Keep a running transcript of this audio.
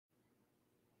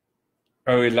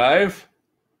Are we live?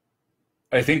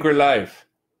 I think we're live.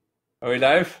 Are we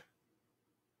live?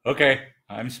 Okay,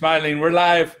 I'm smiling. We're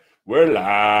live. We're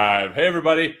live. Hey,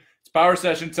 everybody. It's power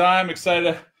session time.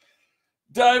 Excited to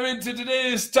dive into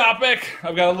today's topic.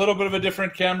 I've got a little bit of a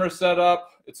different camera set up.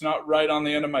 It's not right on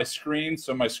the end of my screen,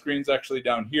 so my screen's actually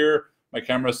down here. My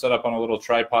camera's set up on a little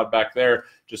tripod back there,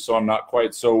 just so I'm not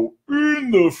quite so in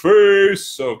the face,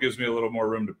 so it gives me a little more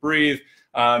room to breathe.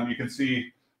 You can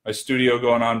see my studio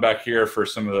going on back here for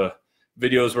some of the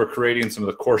videos we're creating, some of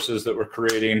the courses that we're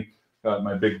creating. Got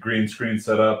my big green screen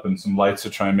set up and some lights to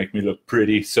try and make me look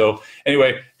pretty. So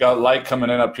anyway, got light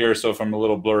coming in up here, so if I'm a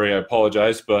little blurry, I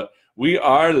apologize, but we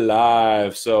are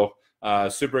live. So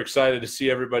super excited to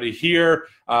see everybody here.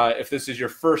 If this is your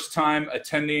first time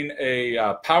attending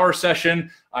a power session,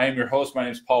 I am your host. My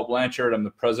name is Paul Blanchard. I'm the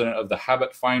president of the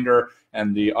Habit Finder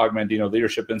and the Mandino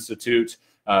Leadership Institute.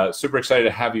 Super excited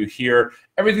to have you here.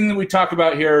 Everything that we talk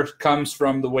about here comes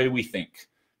from the way we think,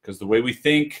 because the way we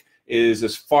think is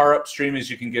as far upstream as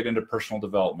you can get into personal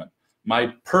development.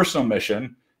 My personal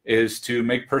mission is to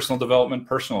make personal development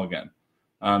personal again.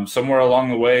 Somewhere along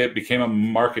the way, it became a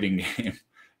marketing game.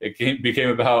 It became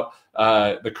about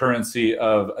the currency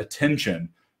of attention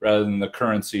rather than the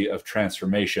currency of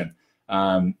transformation.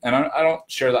 And I don't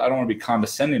share that. I don't want to be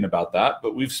condescending about that,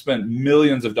 but we've spent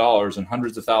millions of dollars and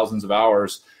hundreds of thousands of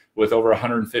hours with over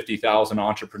 150,000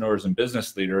 entrepreneurs and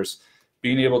business leaders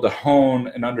being able to hone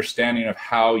an understanding of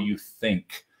how you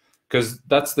think. Because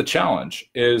that's the challenge,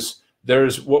 is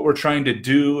there's what we're trying to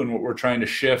do and what we're trying to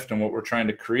shift and what we're trying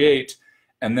to create.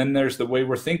 And then there's the way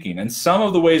we're thinking. And some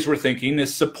of the ways we're thinking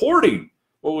is supporting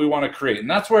what we want to create. And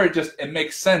that's where it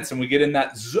makes sense and we get in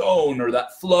that zone or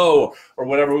that flow or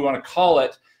whatever we want to call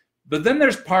it. But then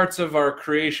there's parts of our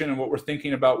creation and what we're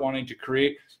thinking about wanting to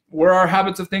create where our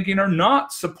habits of thinking are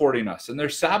not supporting us and they're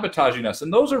sabotaging us.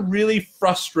 And those are really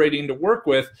frustrating to work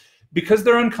with because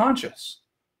they're unconscious.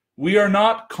 We are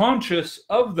not conscious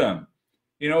of them.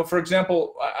 You know, for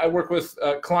example, I work with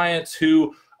clients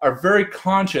who are very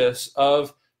conscious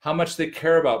of how much they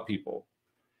care about people,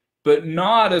 but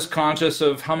not as conscious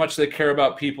of how much they care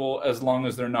about people as long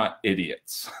as they're not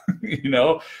idiots, you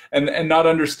know, and not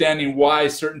understanding why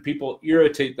certain people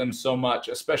irritate them so much,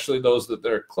 especially those that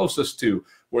they're closest to,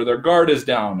 where their guard is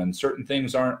down and certain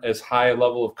things aren't as high a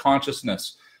level of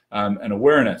consciousness and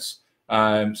awareness.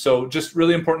 So just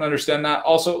really important to understand that.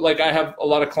 Also, like I have a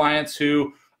lot of clients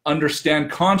who understand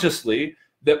consciously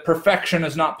that perfection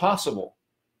is not possible,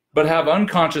 but have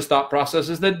unconscious thought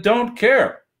processes that don't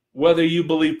care whether you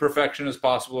believe perfection is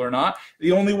possible or not.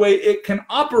 The only way it can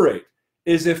operate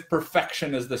is if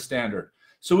perfection is the standard.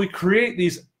 So we create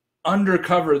these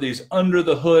undercover, these under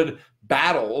the hood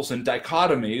battles and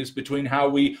dichotomies between how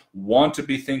we want to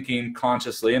be thinking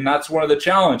consciously. And that's one of the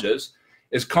challenges,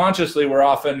 is consciously we're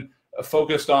often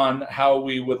focused on how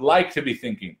we would like to be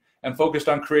thinking and focused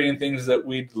on creating things that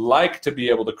we'd like to be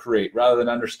able to create rather than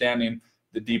understanding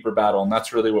the deeper battle. And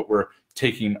that's really what we're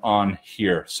taking on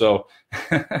here. So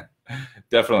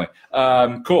definitely.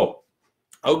 Cool.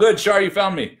 Oh, good. Shar, you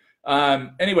found me.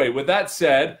 Anyway, with that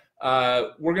said,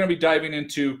 we're going to be diving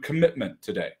into commitment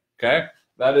today. Okay.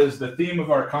 That is the theme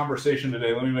of our conversation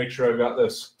today. Let me make sure I've got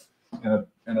this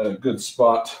in a good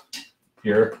spot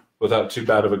here without too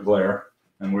bad of a glare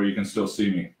and where you can still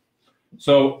see me.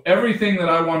 So everything that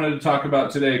I wanted to talk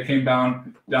about today came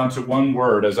down to one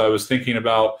word as I was thinking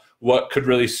about what could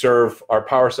really serve our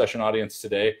power session audience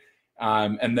today,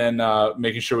 and then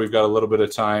making sure we've got a little bit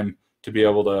of time to be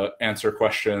able to answer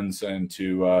questions and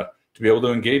to be able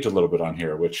to engage a little bit on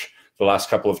here, which the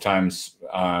last couple of times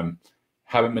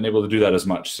haven't been able to do that as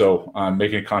much. So I'm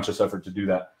making a conscious effort to do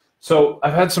that. So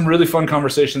I've had some really fun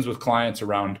conversations with clients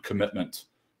around commitment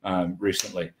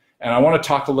recently. And I want to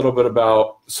talk a little bit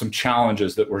about some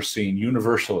challenges that we're seeing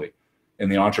universally in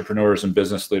the entrepreneurs and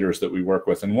business leaders that we work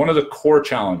with. And one of the core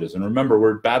challenges, and remember,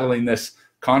 we're battling this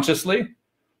consciously,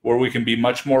 where we can be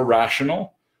much more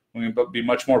rational, we can be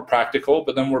much more practical,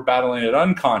 but then we're battling it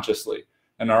unconsciously.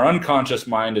 And our unconscious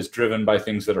mind is driven by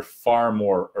things that are far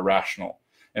more irrational.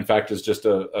 In fact, it's just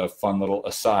a fun little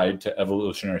aside to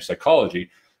evolutionary psychology.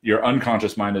 Your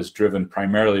unconscious mind is driven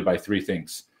primarily by three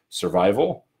things: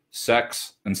 survival,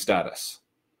 sex, and status.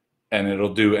 And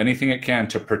it'll do anything it can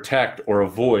to protect or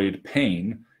avoid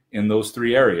pain in those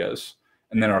three areas.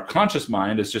 And then our conscious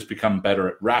mind has just become better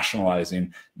at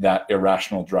rationalizing that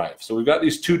irrational drive. So we've got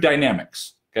these two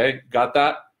dynamics, okay? Got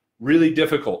that? Really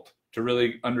difficult to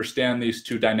really understand these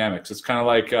two dynamics. It's kind of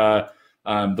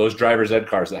like those driver's ed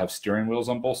cars that have steering wheels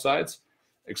on both sides,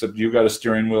 except you've got a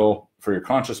steering wheel for your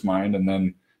conscious mind, and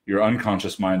then your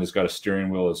unconscious mind has got a steering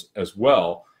wheel as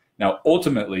well. Now,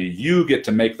 ultimately, you get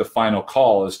to make the final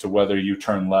call as to whether you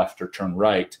turn left or turn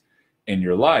right in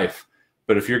your life.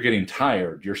 But if you're getting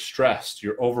tired, you're stressed,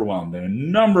 you're overwhelmed, and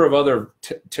a number of other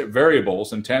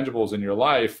variables and tangibles in your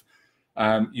life,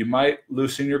 you might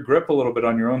loosen your grip a little bit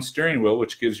on your own steering wheel,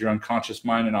 which gives your unconscious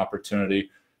mind an opportunity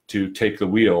to take the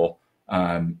wheel.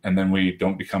 And then we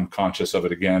don't become conscious of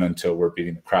it again until we're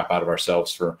beating the crap out of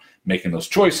ourselves for making those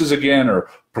choices again, or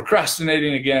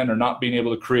procrastinating again, or not being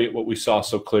able to create what we saw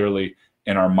so clearly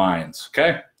in our minds.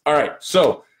 Okay? All right.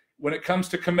 So when it comes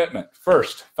to commitment,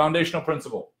 first, foundational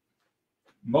principle.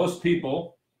 Most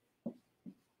people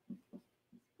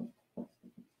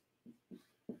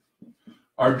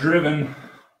are driven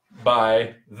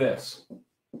by this.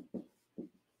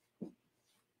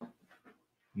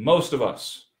 Most of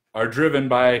us are driven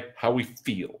by how we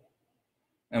feel.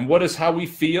 And what is how we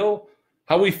feel?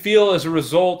 How we feel as a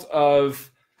result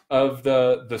of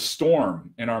the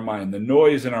storm in our mind, the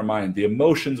noise in our mind, the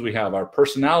emotions we have, our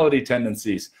personality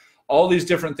tendencies, all these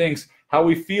different things. How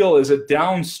we feel is a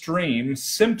downstream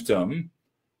symptom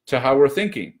to how we're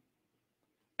thinking.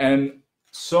 And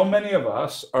so many of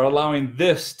us are allowing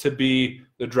this to be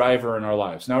the driver in our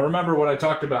lives. Now, remember what I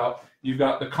talked about. You've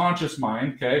got the conscious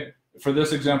mind, okay? For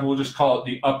this example, we'll just call it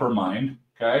the upper mind,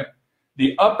 okay?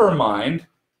 The upper mind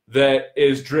that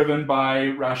is driven by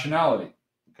rationality,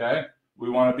 okay? We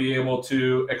want to be able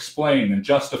to explain and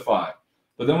justify.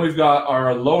 But then we've got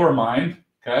our lower mind,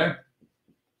 okay?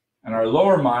 And our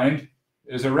lower mind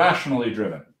is irrationally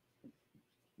driven.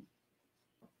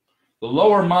 The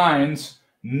lower mind's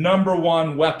number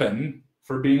one weapon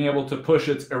for being able to push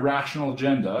its irrational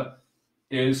agenda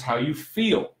is how you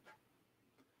feel.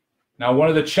 Now, one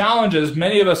of the challenges,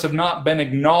 many of us have not been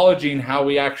acknowledging how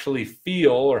we actually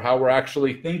feel or how we're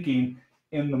actually thinking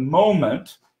in the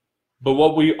moment, but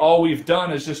all we've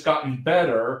done is just gotten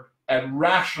better at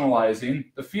rationalizing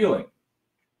the feeling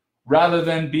rather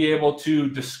than be able to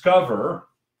discover,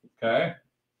 okay?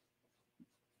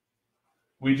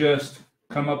 We just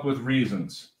come up with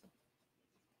reasons.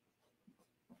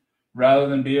 Rather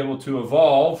than be able to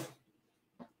evolve,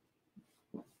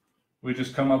 we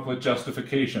just come up with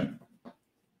justification.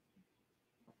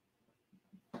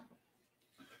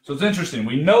 So it's interesting.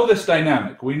 We know this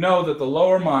dynamic. We know that the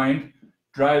lower mind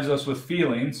drives us with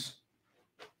feelings.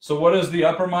 So what does the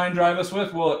upper mind drive us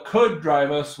with? Well, it could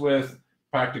drive us with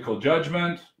practical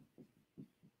judgment,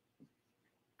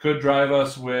 could drive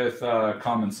us with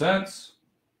common sense,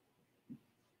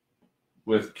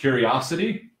 with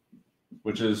curiosity,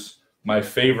 which is my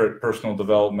favorite personal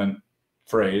development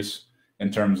phrase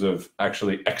in terms of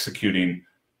actually executing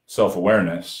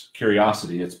self-awareness,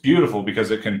 curiosity. It's beautiful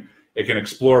because it can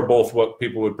explore both what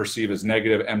people would perceive as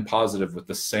negative and positive with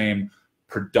the same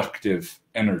productive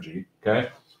energy, okay?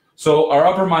 So our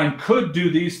upper mind could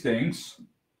do these things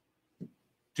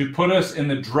to put us in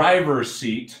the driver's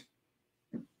seat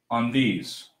on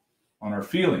our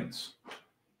feelings.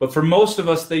 But for most of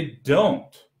us, they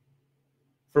don't.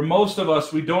 For most of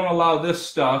us, we don't allow this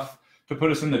stuff to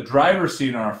put us in the driver's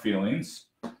seat on our feelings.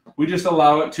 We just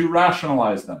allow it to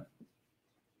rationalize them.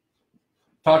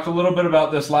 Talked a little bit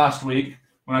about this last week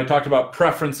when I talked about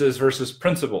preferences versus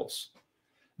principles.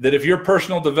 That if your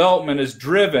personal development is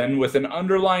driven with an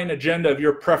underlying agenda of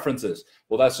your preferences,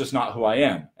 well, that's just not who I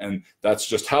am, and that's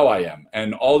just how I am.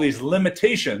 And all these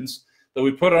limitations that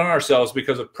we put on ourselves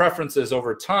because of preferences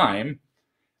over time,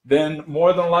 then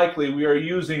more than likely we are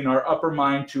using our upper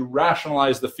mind to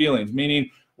rationalize the feelings, meaning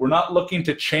we're not looking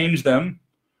to change them.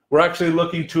 We're actually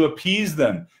looking to appease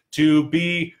them, to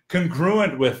be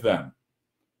congruent with them.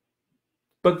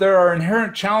 But there are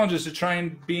inherent challenges to try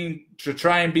and be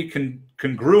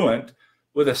congruent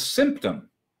with a symptom.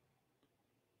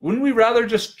 Wouldn't we rather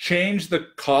just change the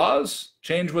cause,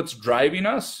 change what's driving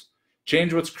us,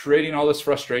 change what's creating all this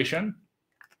frustration?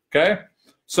 Okay?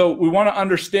 So we want to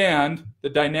understand the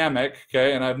dynamic,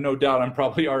 okay? And I have no doubt I'm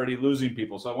probably already losing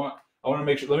people. So I want to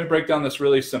make sure, let me break down this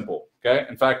really simple, okay?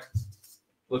 In fact,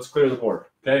 let's clear the board,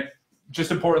 okay?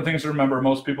 Just important things to remember.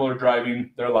 Most people are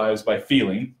driving their lives by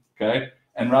feeling, okay?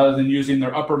 And rather than using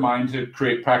their upper mind to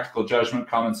create practical judgment,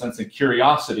 common sense, and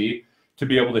curiosity to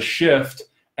be able to shift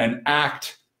and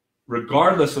act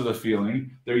regardless of the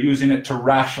feeling, they're using it to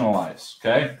rationalize,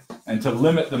 okay? And to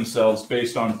limit themselves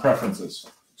based on preferences.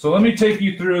 So let me take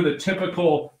you through the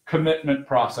typical commitment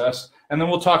process, and then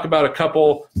we'll talk about a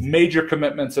couple major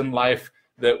commitments in life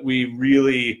that we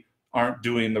really aren't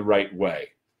doing the right way,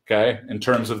 okay? In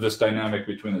terms of this dynamic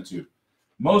between the two.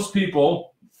 Most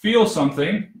people feel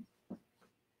something,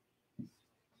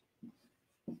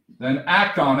 then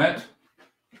act on it,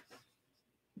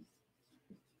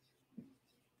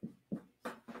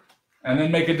 and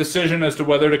then make a decision as to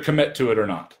whether to commit to it or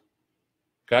not.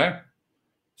 Okay?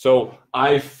 So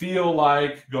I feel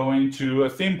like going to a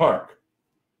theme park.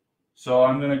 So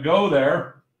I'm going to go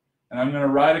there, and I'm going to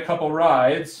ride a couple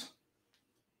rides,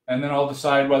 and then I'll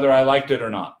decide whether I liked it or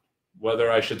not,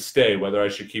 whether I should stay, whether I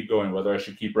should keep going, whether I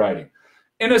should keep riding.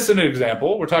 Innocent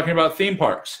example, we're talking about theme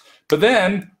parks. But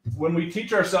then when we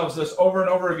teach ourselves this over and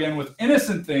over again with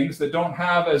innocent things that don't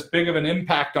have as big of an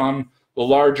impact on the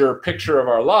larger picture of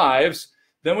our lives,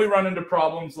 then we run into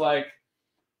problems like,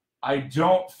 I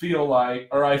don't feel like,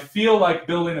 or I feel like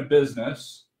building a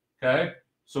business, okay?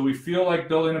 So we feel like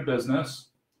building a business.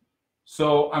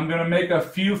 So I'm going to make a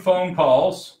few phone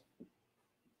calls,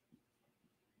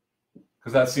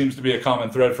 because that seems to be a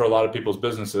common thread for a lot of people's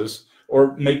businesses,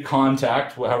 or make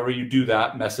contact, however you do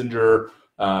that, messenger,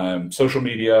 social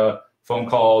media, phone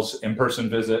calls, in-person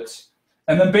visits.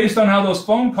 And then based on how those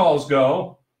phone calls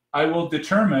go, I will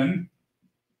determine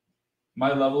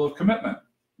my level of commitment.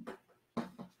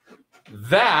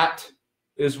 That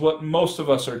is what most of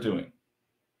us are doing.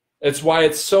 It's why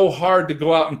it's so hard to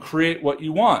go out and create what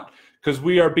you want, because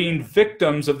we are being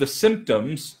victims of the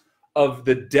symptoms of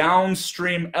the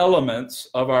downstream elements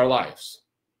of our lives,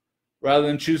 rather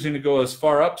than choosing to go as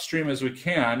far upstream as we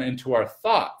can into our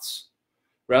thoughts,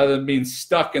 rather than being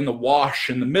stuck in the wash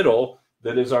in the middle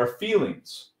that is our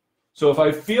feelings. So if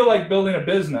I feel like building a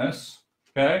business,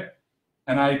 okay,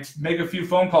 and I make a few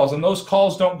phone calls and those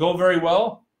calls don't go very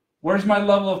well, where's my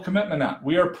level of commitment at?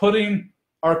 We are putting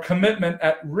our commitment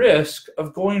at risk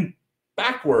of going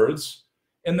backwards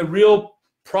in the real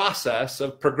process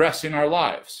of progressing our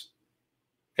lives.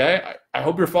 Okay, I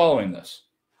hope you're following this.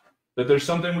 That there's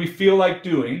something we feel like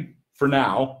doing for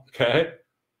now, okay?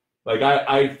 Like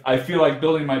I feel like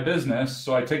building my business,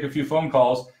 so I take a few phone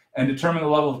calls and determine the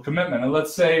level of commitment. And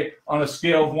let's say on a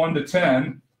scale of 1 to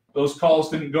 10, those calls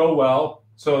didn't go well,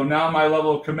 so now my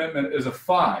level of commitment is a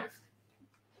 5.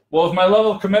 Well, if my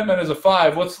level of commitment is a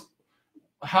 5,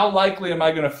 how likely am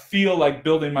I going to feel like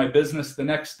building my business the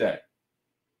next day?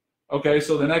 Okay,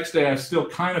 so the next day I still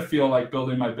kind of feel like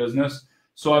building my business,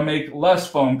 so I make less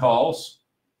phone calls,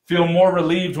 feel more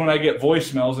relieved when I get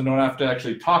voicemails and don't have to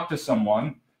actually talk to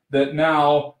someone, that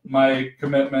now my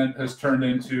commitment has turned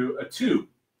into a 2.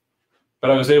 But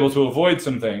I was able to avoid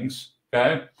some things,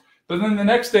 okay? But then the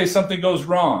next day something goes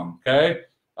wrong, okay?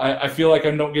 I feel like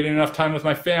I'm not getting enough time with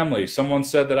my family. Someone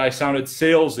said that I sounded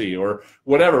salesy or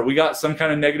whatever. We got some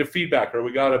kind of negative feedback, or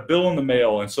we got a bill in the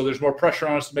mail, and so there's more pressure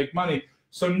on us to make money.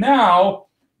 So now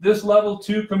this level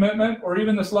 2 commitment or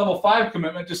even this level 5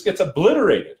 commitment just gets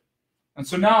obliterated. And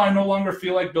so now I no longer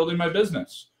feel like building my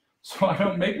business. So I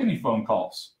don't make any phone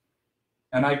calls.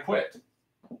 And I quit.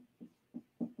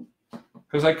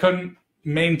 Because I couldn't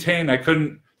maintain, I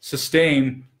couldn't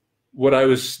sustain what I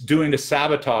was doing to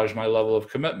sabotage my level of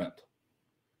commitment.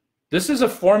 This is a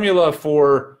formula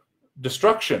for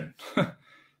destruction.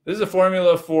 This is a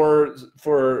formula for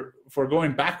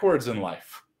going backwards in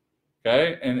life,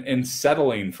 okay? And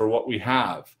settling for what we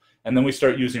have. And then we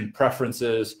start using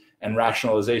preferences and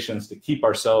rationalizations to keep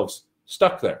ourselves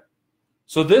stuck there.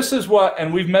 So this is what,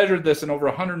 and we've measured this in over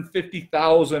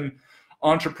 150,000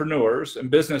 entrepreneurs and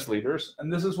business leaders,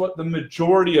 and this is what the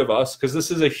majority of us, because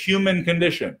this is a human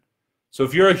condition. So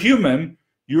if you're a human,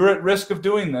 you're at risk of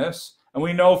doing this, and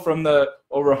we know from the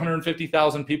over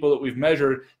 150,000 people that we've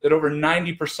measured that over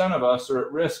 90% of us are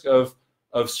at risk of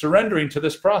surrendering to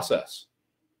this process.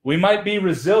 We might be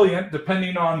resilient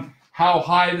depending on how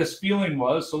high this feeling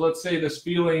was. So let's say this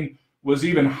feeling was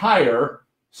even higher,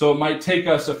 so it might take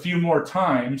us a few more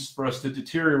times for us to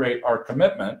deteriorate our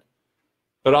commitment.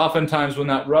 But oftentimes when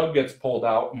that rug gets pulled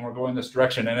out and we're going this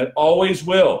direction, and it always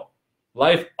will,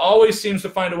 life always seems to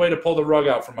find a way to pull the rug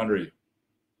out from under you,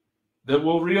 that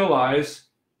we'll realize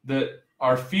that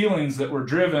our feelings that we're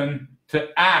driven to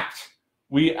act,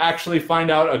 we actually find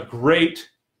out a great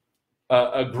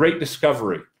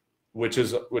discovery, which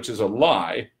is a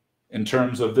lie in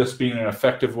terms of this being an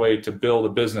effective way to build a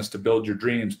business, to build your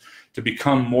dreams, to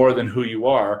become more than who you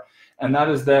are. And that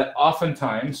is that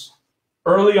oftentimes,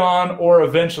 early on or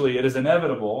eventually, it is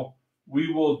inevitable,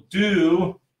 we will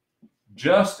do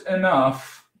just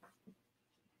enough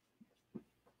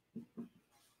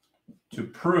to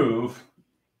prove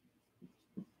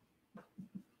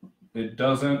it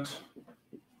doesn't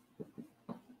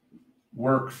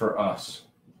work for us.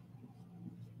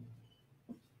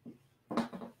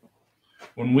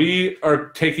 When we are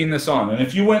taking this on, and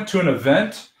if you went to an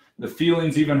event, the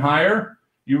feeling's even higher.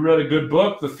 You read a good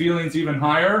book, the feeling's even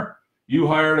higher. You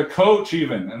hired a coach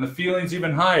even, and the feeling's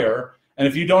even higher. And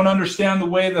if you don't understand the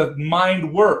way the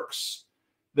mind works,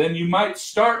 then you might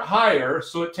start higher,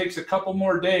 so it takes a couple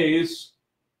more days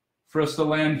for us to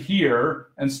land here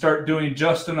and start doing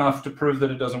just enough to prove that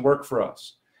it doesn't work for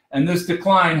us. And this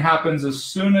decline happens as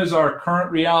soon as our current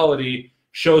reality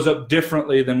shows up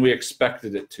differently than we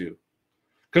expected it to.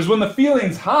 Because when the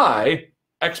feeling's high,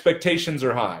 expectations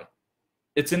are high.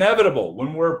 It's inevitable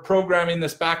when we're programming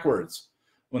this backwards.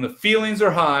 When the feelings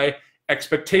are high,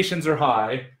 expectations are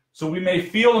high. So we may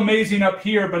feel amazing up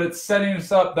here, but it's setting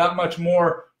us up that much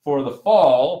more for the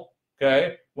fall,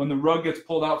 okay? When the rug gets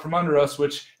pulled out from under us,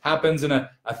 which happens in a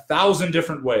 1,000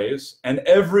 different ways, and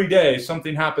every day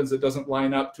something happens that doesn't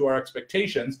line up to our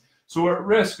expectations. So we're at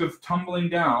risk of tumbling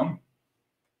down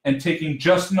and taking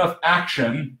just enough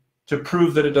action to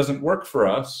prove that it doesn't work for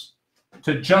us,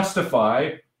 to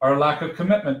justify our lack of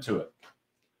commitment to it.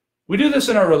 We do this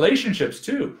in our relationships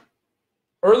too.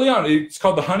 Early on, it's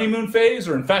called the honeymoon phase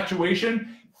or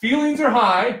infatuation. Feelings are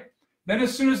high. Then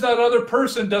as soon as that other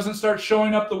person doesn't start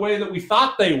showing up the way that we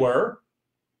thought they were,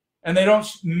 and they don't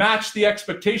match the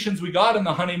expectations we got in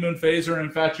the honeymoon phase or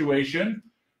infatuation,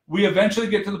 we eventually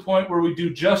get to the point where we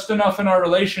do just enough in our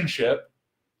relationship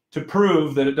to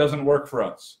prove that it doesn't work for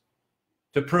us,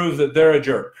 to prove that they're a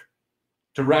jerk,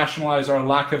 to rationalize our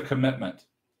lack of commitment,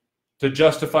 to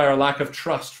justify our lack of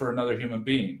trust for another human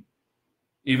being,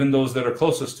 even those that are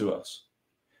closest to us.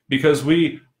 Because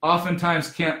we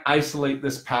oftentimes can't isolate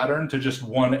this pattern to just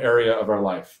one area of our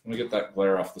life. Let me get that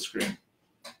glare off the screen.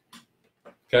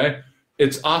 Okay?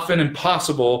 It's often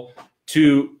impossible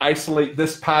to isolate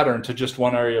this pattern to just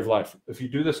one area of life. If you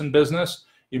do this in business,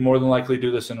 you more than likely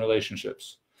do this in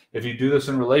relationships. If you do this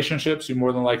in relationships, you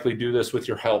more than likely do this with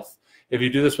your health. If you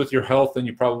do this with your health, then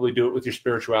you probably do it with your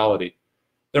spirituality.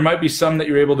 There might be some that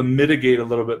you're able to mitigate a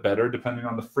little bit better depending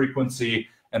on the frequency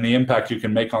and the impact you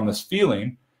can make on this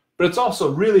feeling. But it's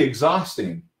also really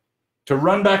exhausting to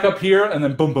run back up here and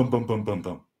then boom, boom, boom, boom, boom,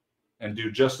 boom, and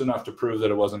do just enough to prove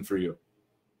that it wasn't for you,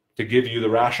 to give you the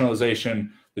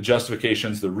rationalization, the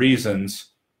justifications, the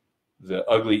reasons, the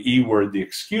ugly E word, the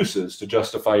excuses to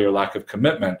justify your lack of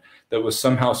commitment that was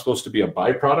somehow supposed to be a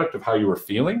byproduct of how you were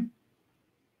feeling.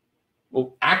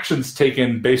 Well, actions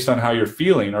taken based on how you're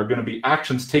feeling are going to be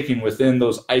actions taken within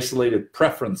those isolated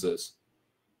preferences.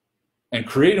 And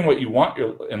creating what you want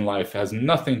in life has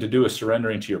nothing to do with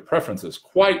surrendering to your preferences.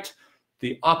 Quite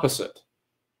the opposite.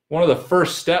 One of the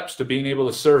first steps to being able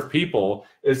to serve people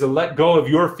is to let go of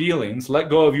your feelings, let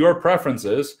go of your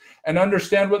preferences, and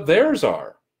understand what theirs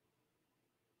are.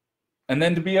 And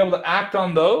then to be able to act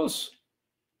on those.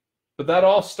 But that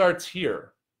all starts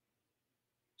here.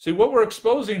 See, what we're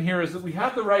exposing here is that we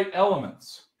have the right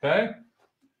elements, okay?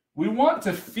 We want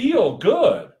to feel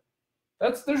good.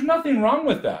 There's nothing wrong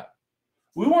with that.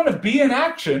 We want to be in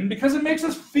action because it makes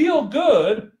us feel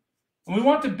good. And we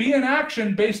want to be in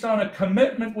action based on a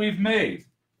commitment we've made.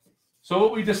 So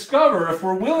what we discover, if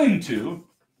we're willing to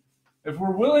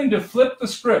flip the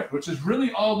script, which is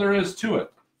really all there is to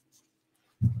it,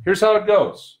 here's how it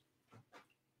goes.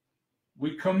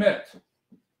 We commit.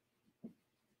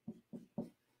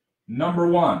 Number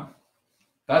one,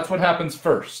 that's what happens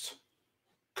first.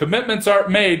 Commitments aren't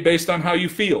made based on how you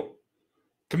feel.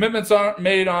 Commitments aren't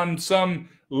made on some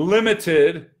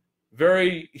limited,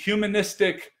 very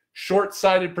humanistic,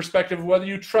 short-sighted perspective of whether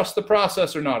you trust the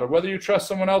process or not, or whether you trust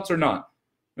someone else or not.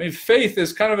 I mean, faith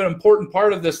is kind of an important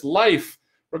part of this life,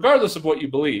 regardless of what you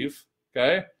believe,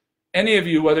 okay? Any of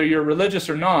you, whether you're religious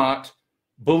or not,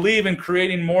 believe in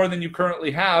creating more than you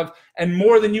currently have and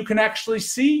more than you can actually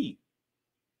see.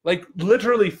 Like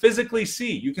literally, physically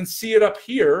see. You can see it up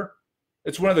here.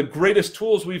 It's one of the greatest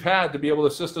tools we've had to be able to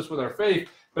assist us with our faith,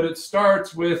 but it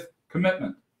starts with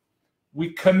commitment.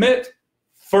 We commit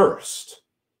first.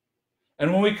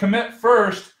 And when we commit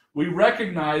first, we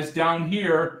recognize down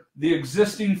here the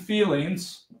existing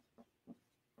feelings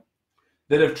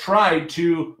that have tried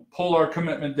to pull our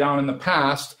commitment down in the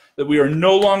past that we are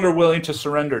no longer willing to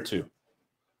surrender to.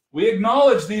 We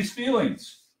acknowledge these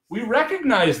feelings. We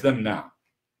recognize them now.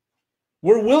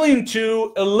 We're willing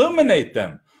to illuminate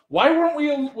them. Why weren't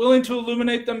we willing to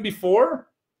illuminate them before?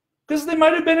 Because they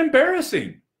might have been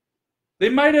embarrassing. They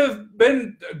might have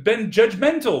been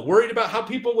judgmental, worried about how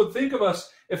people would think of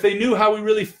us if they knew how we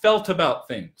really felt about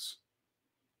things.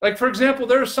 Like, for example,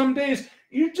 there are some days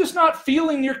you're just not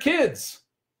feeling your kids.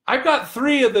 I've got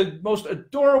 3 of the most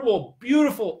adorable,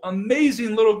 beautiful,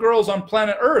 amazing little girls on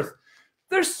planet Earth.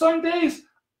 There's some days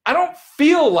I don't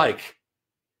feel like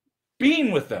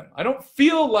being with them. I don't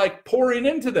feel like pouring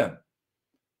into them.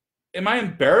 Am I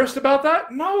embarrassed about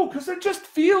that? No, because they're just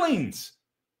feelings.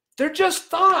 They're just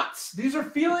thoughts. These are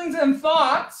feelings and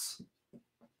thoughts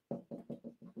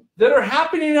that are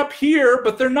happening up here,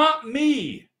 but they're not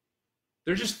me.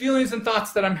 They're just feelings and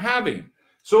thoughts that I'm having.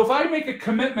 So if I make a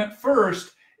commitment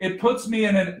first, it puts me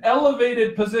in an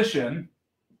elevated position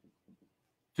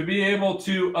to be able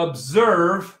to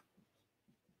observe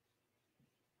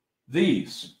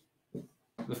these,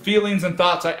 the feelings and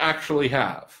thoughts I actually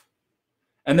have.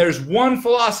 And there's one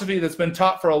philosophy that's been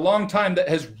taught for a long time that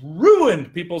has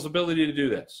ruined people's ability to do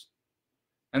this.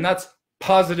 And that's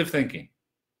positive thinking.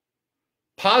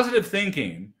 Positive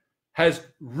thinking has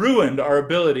ruined our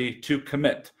ability to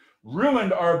commit,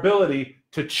 ruined our ability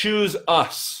to choose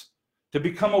us, to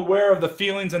become aware of the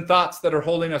feelings and thoughts that are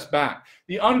holding us back.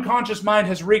 The unconscious mind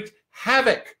has wreaked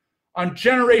havoc on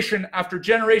generation after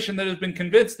generation that has been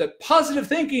convinced that positive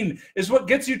thinking is what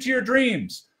gets you to your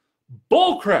dreams.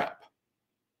 Bullcrap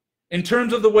in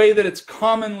terms of the way that it's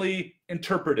commonly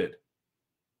interpreted.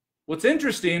 What's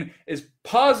interesting is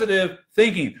positive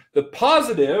thinking. The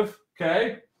positive,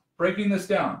 okay, breaking this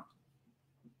down.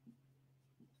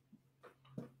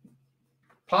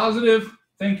 Positive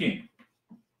thinking.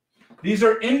 These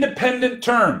are independent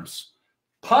terms.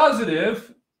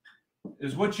 Positive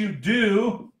is what you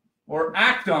do or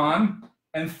act on,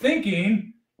 and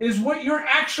thinking is what you're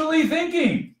actually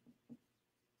thinking.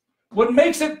 What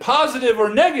makes it positive or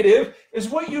negative is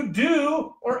what you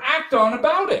do or act on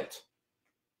about it.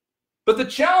 But the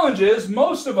challenge is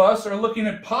most of us are looking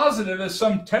at positive as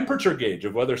some temperature gauge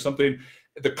of whether something,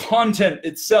 the content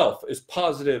itself is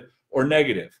positive or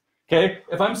negative. Okay,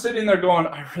 if I'm sitting there going,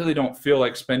 I really don't feel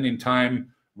like spending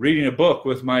time reading a book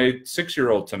with my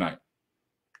 6-year-old tonight,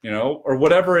 you know, or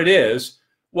whatever it is,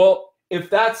 well, if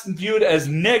that's viewed as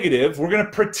negative, we're going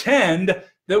to pretend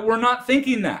that we're not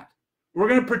thinking that. We're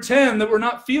going to pretend that we're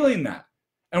not feeling that.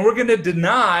 And we're going to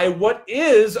deny what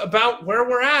is about where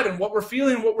we're at and what we're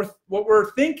feeling, what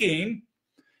we're thinking,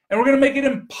 and we're going to make it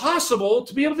impossible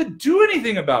to be able to do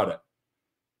anything about it.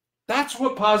 That's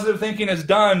what positive thinking has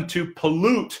done to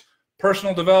pollute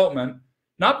personal development,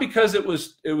 not because it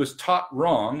was taught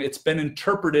wrong, it's been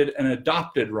interpreted and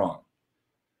adopted wrong.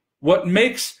 What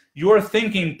makes your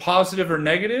thinking positive or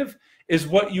negative is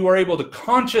what you are able to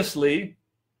consciously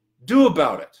do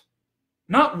about it,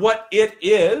 not what it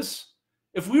is.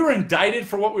 If we were indicted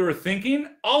for what we were thinking,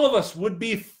 all of us would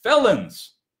be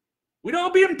felons. We'd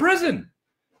all be in prison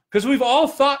because we've all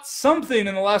thought something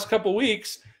in the last couple of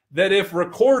weeks that if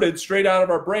recorded straight out of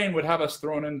our brain would have us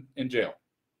thrown in jail.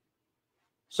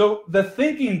 So the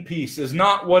thinking piece is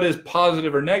not what is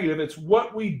positive or negative, it's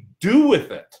what we do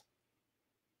with it.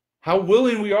 How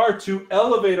willing we are to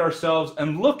elevate ourselves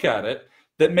and look at it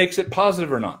that makes it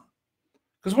positive or not.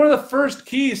 Because one of the first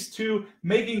keys to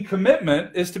making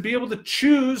commitment is to be able to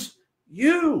choose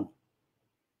you,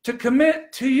 to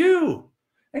commit to you.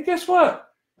 And guess what?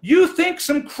 You think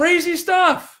some crazy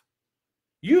stuff.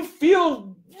 You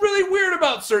feel really weird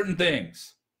about certain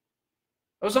things.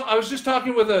 I was just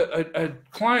talking with a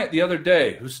client the other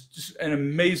day who's just an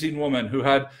amazing woman who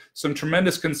had some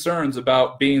tremendous concerns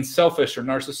about being selfish or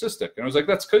narcissistic. And I was like,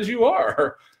 that's because you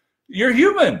are. You're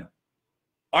human.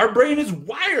 Our brain is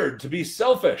wired to be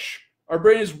selfish. Our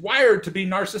brain is wired to be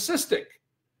narcissistic.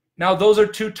 Now, those are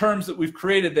two terms that we've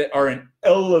created that are an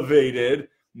elevated,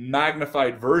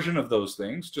 magnified version of those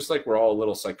things, just like we're all a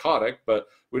little psychotic, but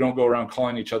we don't go around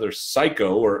calling each other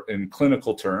psycho or in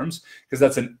clinical terms, because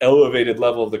that's an elevated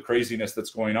level of the craziness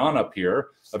that's going on up here,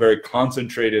 a very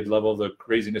concentrated level of the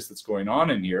craziness that's going on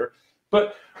in here.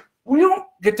 But we don't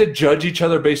get to judge each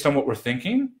other based on what we're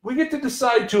thinking. We get to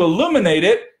decide to illuminate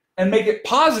it and make it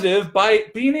positive by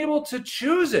being able to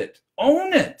choose it,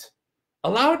 own it,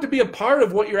 allow it to be a part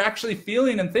of what you're actually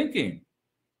feeling and thinking.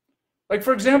 Like,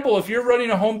 for example, if you're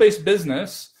running a home-based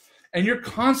business and you're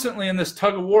constantly in this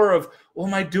tug of war of, well,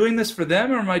 am I doing this for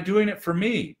them or am I doing it for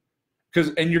me?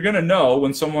 And you're going to know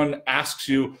when someone asks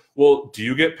you, well, do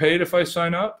you get paid if I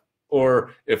sign up?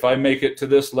 Or if I make it to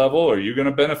this level, are you going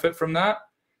to benefit from that?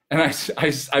 And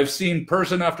I've seen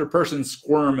person after person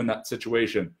squirm in that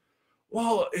situation.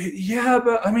 Well, yeah,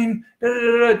 but I mean,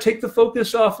 take the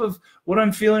focus off of what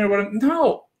I'm feeling or what I'm,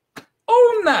 no,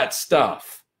 own that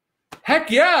stuff.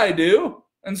 Heck yeah, I do.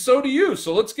 And so do you.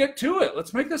 So let's get to it.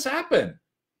 Let's make this happen.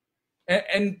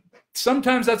 And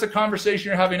sometimes that's a conversation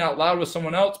you're having out loud with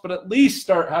someone else, but at least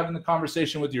start having the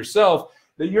conversation with yourself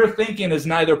that your thinking is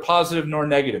neither positive nor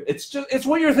negative. It's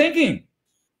what you're thinking.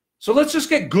 So let's just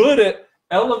get good at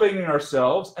elevating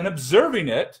ourselves and observing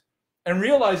it and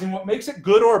realizing what makes it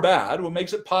good or bad, what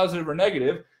makes it positive or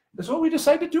negative, is what we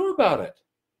decide to do about it.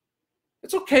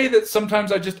 It's okay that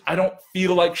sometimes I don't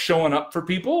feel like showing up for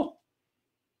people.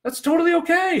 That's totally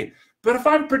okay. But if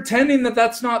I'm pretending that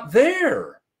that's not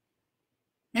there,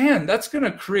 man, that's going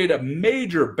to create a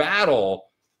major battle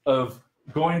of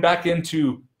going back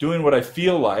into doing what I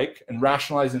feel like and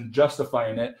rationalizing and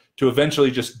justifying it to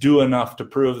eventually just do enough to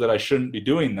prove that I shouldn't be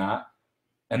doing that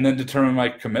and then determine my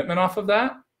commitment off of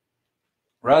that,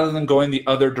 rather than going the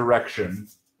other direction,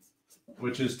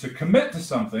 which is to commit to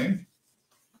something,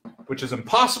 which is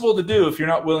impossible to do if you're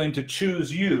not willing to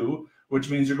choose you, which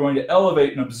means you're going to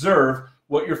elevate and observe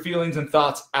what your feelings and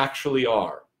thoughts actually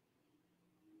are,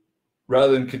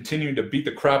 rather than continuing to beat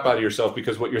the crap out of yourself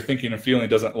because what you're thinking and feeling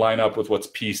doesn't line up with what's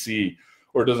PC,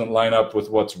 or doesn't line up with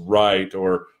what's right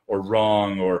or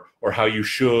wrong, or how you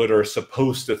should or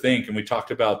supposed to think. And we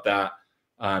talked about that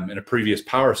in a previous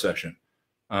power session.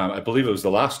 I believe it was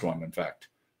the last one, in fact,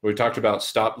 where we talked about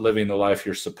stop living the life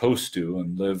you're supposed to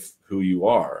and live who you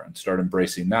are and start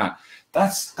embracing that.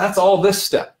 That's all this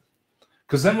step.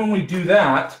 Because then when we do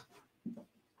that,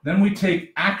 then we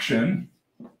take action,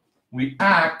 we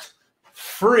act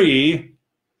free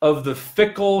of the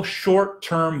fickle,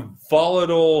 short-term,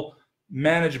 volatile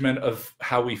management of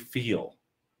how we feel.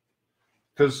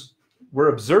 Because we're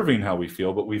observing how we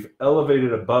feel, but we've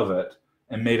elevated above it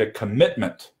and made a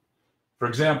commitment. For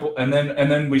example, and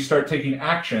then we start taking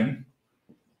action,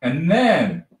 and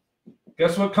then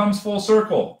guess what comes full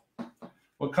circle?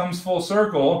 What comes full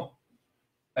circle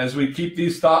as we keep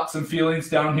these thoughts and feelings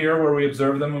down here where we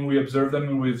observe them and we observe them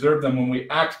and we observe them, when we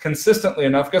act consistently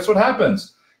enough, guess what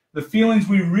happens? The feelings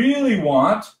we really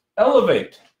want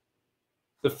elevate.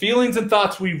 The feelings and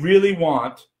thoughts we really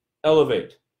want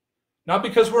elevate. Not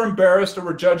because we're embarrassed or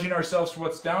we're judging ourselves for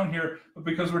what's down here, but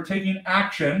because we're taking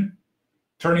action,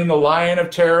 turning the lion of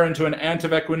terror into an ant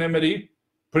of equanimity,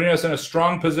 putting us in a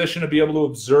strong position to be able to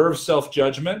observe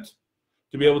self-judgment,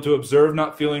 to be able to observe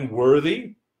not feeling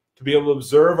worthy, to be able to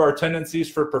observe our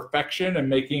tendencies for perfection and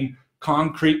making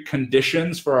concrete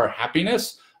conditions for our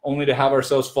happiness, only to have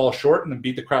ourselves fall short and then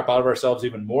beat the crap out of ourselves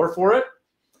even more for it.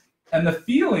 And the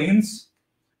feelings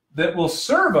that will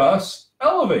serve us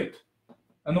elevate,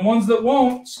 and the ones that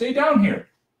won't stay down here.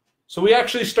 So we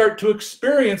actually start to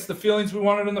experience the feelings we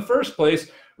wanted in the first place,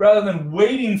 rather than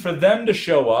waiting for them to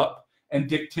show up and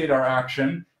dictate our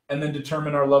action and then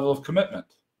determine our level of commitment.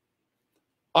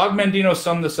 Mandino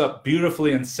summed this up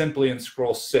beautifully and simply in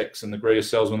scroll 6 in The Greatest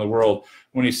Salesman in the World,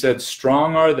 when he said,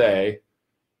 strong are they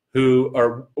who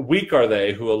are weak are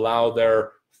they who allow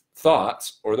their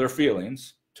thoughts or their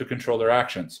feelings to control their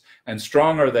actions, and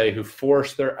strong are they who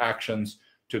force their actions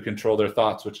to control their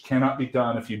thoughts, which cannot be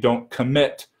done if you don't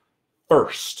commit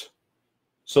first.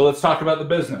 So let's talk about the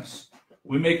business.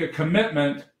 We make a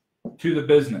commitment to the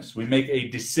business. We make a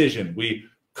decision. We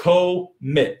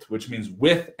commit, which means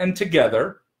with and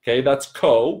together. Okay, that's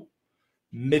co.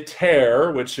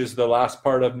 Miter, which is the last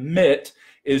part of mit,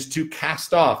 is to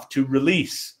cast off, to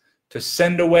release, to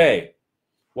send away.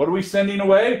 What are we sending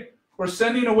away? We're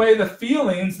sending away the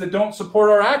feelings that don't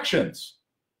support our actions.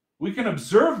 We can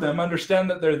observe them, understand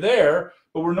that they're there,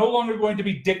 but we're no longer going to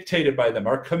be dictated by them.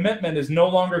 Our commitment is no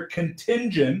longer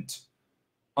contingent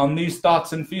on these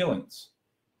thoughts and feelings.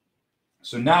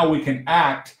 So now we can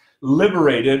act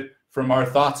liberated from our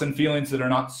thoughts and feelings that are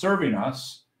not serving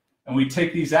us, and we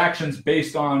take these actions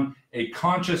based on a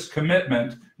conscious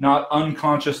commitment, not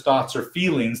unconscious thoughts or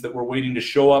feelings that we're waiting to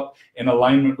show up in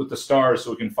alignment with the stars so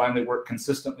we can finally work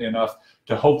consistently enough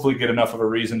to hopefully get enough of a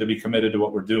reason to be committed to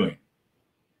what we're doing.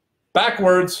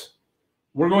 Backwards,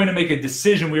 we're going to make a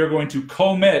decision. We are going to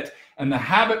commit, and the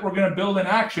habit we're going to build in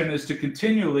action is to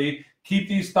continually keep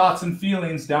these thoughts and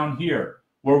feelings down here,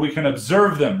 where we can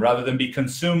observe them rather than be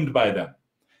consumed by them.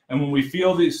 And when we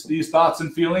feel these thoughts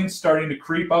and feelings starting to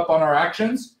creep up on our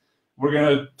actions, we're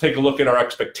going to take a look at our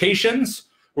expectations,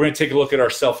 we're going to take a look at our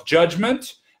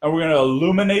self-judgment, and we're going to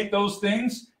illuminate those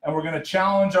things, and we're going to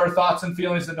challenge our thoughts and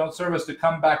feelings that don't serve us to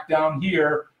come back down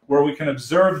here where we can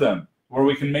observe them, where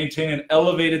we can maintain an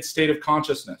elevated state of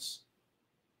consciousness,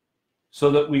 so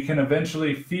that we can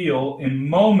eventually feel in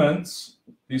moments.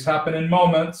 These happen in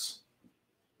moments.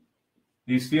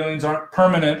 These feelings aren't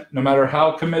permanent. No matter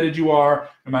how committed you are,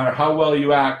 no matter how well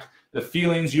you act, the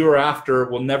feelings you're after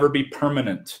will never be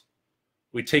permanent.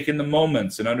 We take in the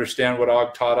moments and understand what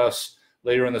Og taught us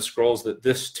later in the scrolls, that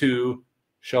this too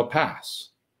shall pass,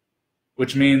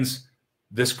 which means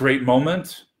this great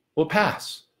moment will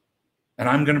pass. And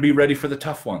I'm going to be ready for the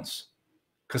tough ones,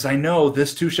 because I know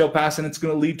this too shall pass, and it's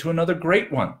going to lead to another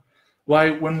great one.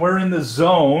 Why, when we're in the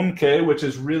zone, okay, which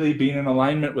is really being in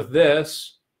alignment with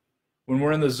this, when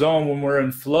we're in the zone, when we're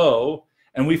in flow,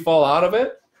 and we fall out of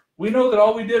it, we know that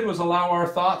all we did was allow our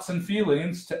thoughts and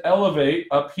feelings to elevate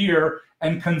up here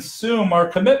and consume our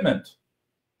commitment,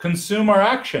 consume our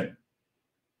action.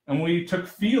 And we took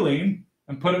feeling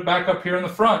and put it back up here in the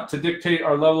front to dictate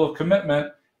our level of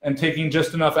commitment, and taking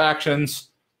just enough actions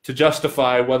to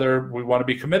justify whether we want to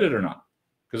be committed or not.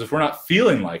 Because if we're not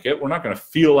feeling like it, we're not going to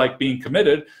feel like being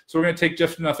committed. So we're going to take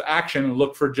just enough action and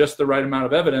look for just the right amount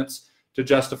of evidence to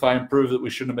justify and prove that we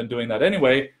shouldn't have been doing that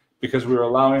anyway, because we were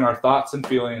allowing our thoughts and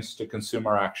feelings to consume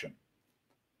our action.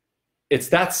 It's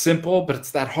that simple, but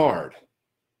it's that hard.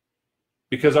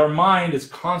 Because our mind is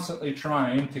constantly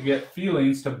trying to get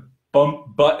feelings to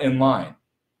butt in line.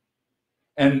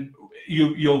 And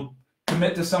you'll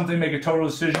commit to something, make a total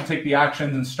decision, take the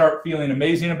actions, and start feeling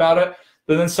amazing about it.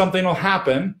 But then something will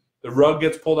happen. The rug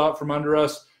gets pulled out from under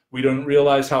us. We don't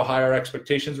realize how high our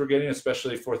expectations we're getting,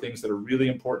 especially for things that are really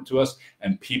important to us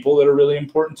and people that are really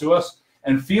important to us.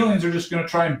 And feelings are just going to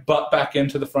try and butt back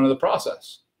into the front of the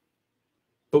process.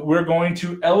 But we're going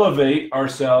to elevate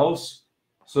ourselves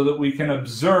so that we can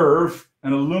observe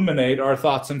and illuminate our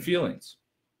thoughts and feelings.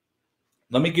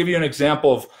 Let me give you an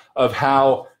example of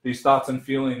how these thoughts and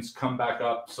feelings come back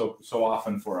up so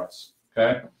often for us,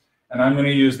 okay? And I'm going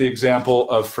to use the example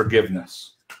of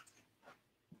forgiveness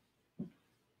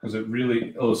because it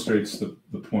really illustrates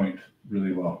the point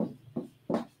really well.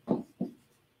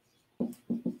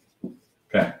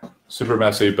 Okay, super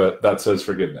messy, but that says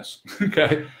forgiveness,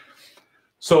 okay?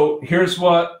 So here's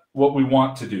what we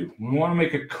want to do. We want to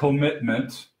make a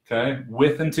commitment, okay,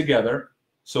 with and together.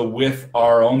 So with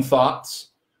our own thoughts,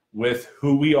 with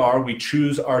who we are, we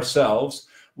choose ourselves.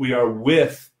 We are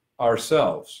with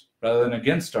ourselves rather than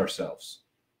against ourselves,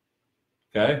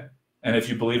 okay? And if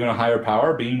you believe in a higher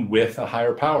power, being with a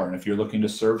higher power. And if you're looking to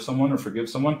serve someone or forgive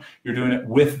someone, you're doing it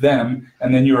with them.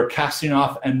 And then you are casting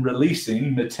off and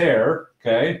releasing, mater,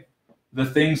 okay, the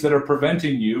things that are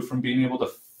preventing you from being able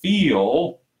to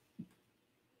feel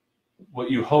what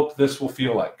you hope this will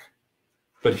feel like.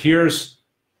 But here's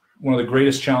one of the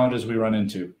greatest challenges we run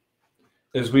into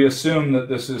is we assume that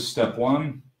this is step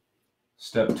one,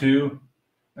 step two,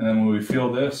 and then when we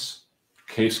feel this,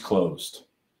 case closed.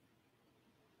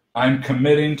 I'm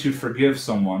committing to forgive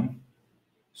someone,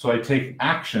 so I take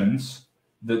actions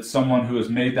that someone who has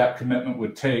made that commitment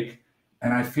would take,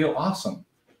 and I feel awesome.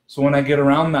 So when I get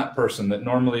around that person that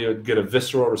normally would get a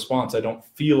visceral response, I don't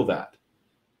feel that.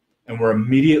 And we're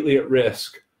immediately at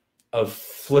risk of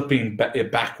flipping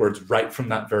it backwards right from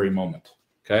that very moment,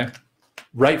 okay?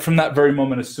 Right from that very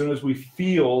moment, as soon as we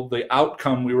feel the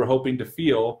outcome we were hoping to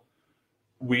feel,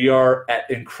 we are at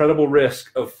incredible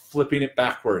risk of flipping it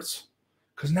backwards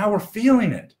because now we're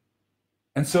feeling it.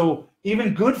 And so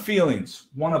even good feelings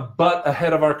want to butt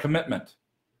ahead of our commitment.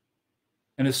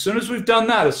 And as soon as we've done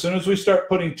that, as soon as we start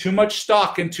putting too much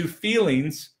stock into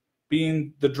feelings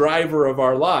being the driver of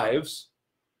our lives,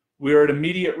 we are at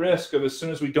immediate risk of, as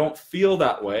soon as we don't feel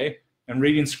that way, and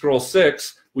reading scroll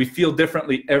 6, we feel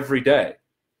differently every day.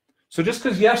 So just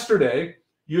because yesterday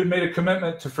you had made a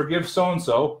commitment to forgive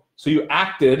so-and-so, so you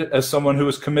acted as someone who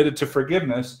was committed to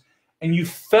forgiveness, and you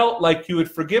felt like you had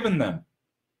forgiven them,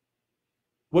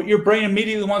 what your brain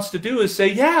immediately wants to do is say,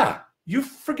 yeah, you've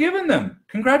forgiven them.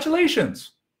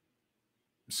 Congratulations.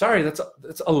 Sorry, that's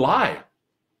a lie.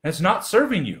 And it's not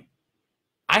serving you.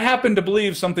 I happen to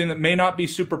believe something that may not be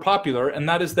super popular, and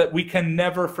that is that we can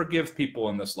never forgive people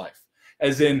in this life.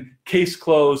 As in, case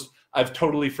closed, I've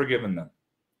totally forgiven them.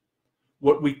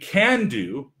 What we can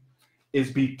do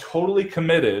is be totally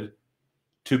committed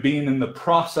to being in the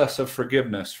process of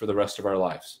forgiveness for the rest of our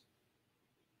lives.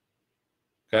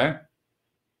 Okay?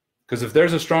 Because if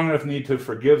there's a strong enough need to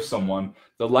forgive someone,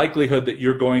 the likelihood that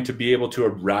you're going to be able to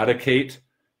eradicate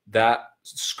that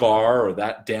scar or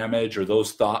that damage or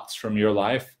those thoughts from your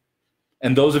life,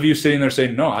 and those of you sitting there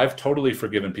saying, no, I've totally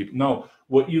forgiven people. No,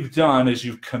 what you've done is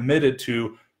you've committed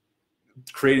to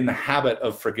creating the habit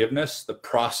of forgiveness, the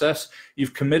process.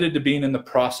 You've committed to being in the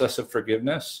process of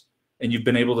forgiveness, and you've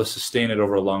been able to sustain it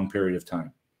over a long period of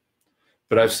time.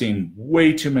 But I've seen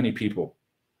way too many people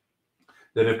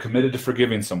that have committed to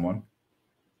forgiving someone,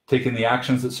 taken the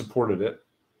actions that supported it,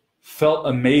 felt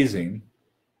amazing,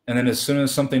 and then as soon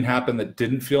as something happened that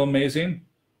didn't feel amazing,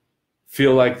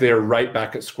 feel like they're right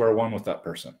back at square one with that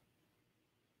person.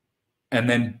 And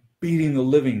then beating the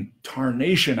living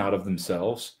tarnation out of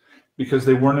themselves because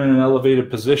they weren't in an elevated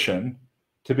position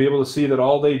to be able to see that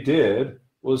all they did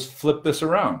was flip this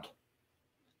around.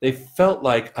 They felt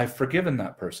like, I've forgiven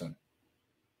that person.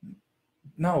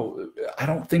 No, I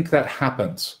don't think that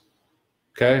happens.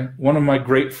 Okay? One of my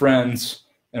great friends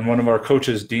and one of our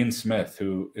coaches, Dean Smith,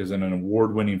 who is in an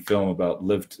award-winning film about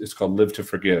it's called Live to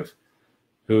Forgive,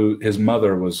 who his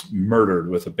mother was murdered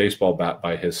with a baseball bat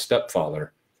by his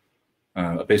stepfather,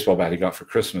 a baseball bat he got for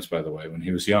Christmas, by the way, when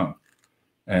he was young.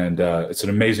 And it's an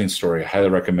amazing story. I highly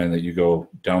recommend that you go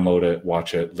download it,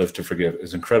 watch it. Live to Forgive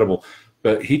is incredible.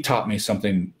 But he taught me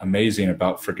something amazing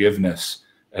about forgiveness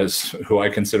as who I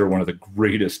consider one of the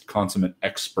greatest consummate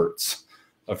experts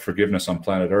of forgiveness on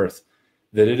planet Earth,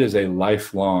 that it is a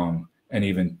lifelong and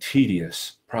even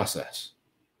tedious process.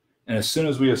 And as soon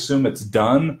as we assume it's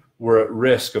done, we're at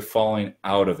risk of falling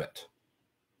out of it.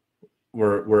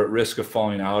 We're at risk of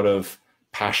falling out of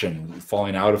passion,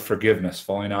 falling out of forgiveness,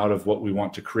 falling out of what we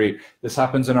want to create. This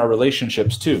happens in our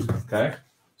relationships too, okay?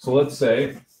 So let's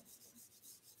say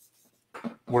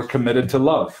we're committed to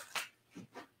love.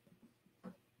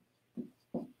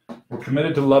 We're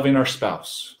committed to loving our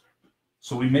spouse.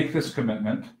 So we make this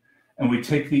commitment and we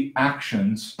take the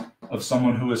actions of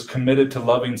someone who is committed to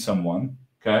loving someone,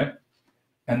 okay?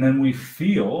 And then we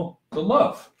feel the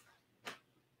love.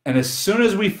 And as soon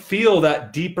as we feel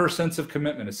that deeper sense of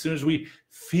commitment, as soon as we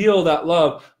feel that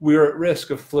love, we're at risk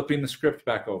of flipping the script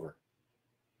back over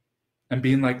and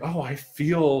being like, oh, I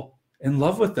feel in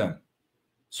love with them,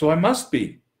 so I must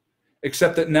be.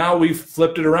 Except that now we've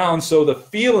flipped it around, so the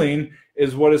feeling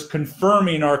is what is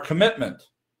confirming our commitment,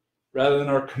 rather than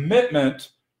our commitment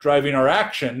driving our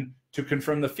action to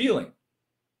confirm the feeling.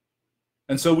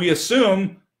 And so we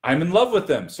assume I'm in love with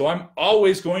them, so I'm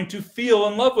always going to feel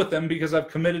in love with them because I've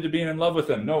committed to being in love with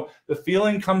them. No, the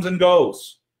feeling comes and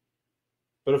goes.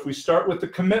 But if we start with the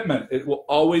commitment, it will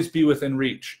always be within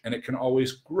reach and it can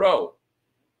always grow.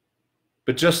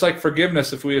 But just like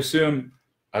forgiveness, if we assume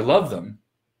I love them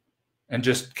and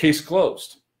just case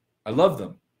closed, I love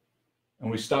them,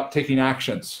 and we stop taking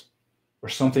actions, or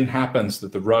something happens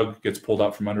that the rug gets pulled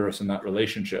out from under us in that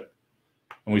relationship,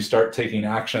 and we start taking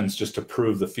actions just to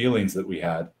prove the feelings that we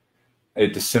had,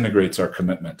 it disintegrates our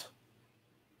commitment.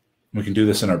 We can do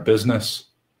this in our business.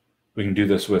 We can do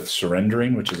this with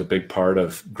surrendering, which is a big part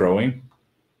of growing.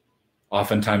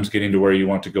 Oftentimes getting to where you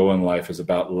want to go in life is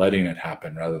about letting it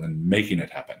happen rather than making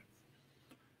it happen.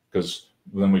 Because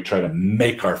then we try to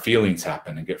make our feelings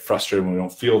happen and get frustrated when we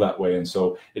don't feel that way. And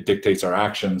so it dictates our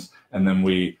actions, and then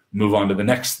we move on to the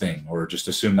next thing, or just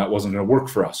assume that wasn't going to work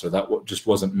for us, or that just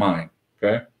wasn't mine.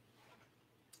 Okay?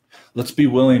 Let's be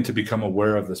willing to become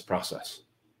aware of this process.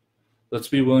 Let's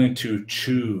be willing to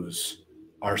choose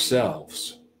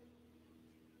ourselves.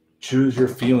 Choose your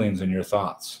feelings and your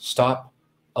thoughts. Stop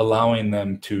allowing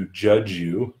them to judge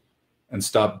you, and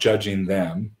stop judging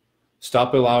them.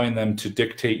 Stop allowing them to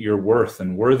dictate your worth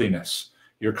and worthiness,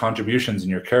 your contributions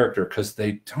and your character, because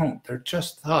they don't. They're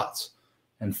just thoughts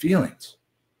and feelings.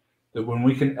 That when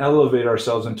we can elevate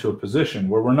ourselves into a position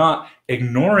where we're not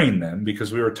ignoring them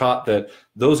because we were taught that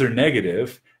those are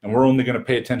negative and we're only going to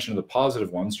pay attention to the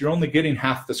positive ones, you're only getting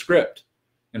half the script.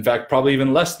 In fact, probably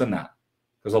even less than that,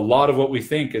 because a lot of what we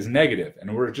think is negative,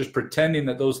 and we're just pretending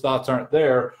that those thoughts aren't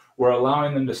there. We're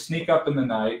allowing them to sneak up in the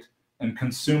night and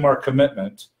consume our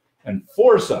commitment and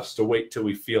force us to wait till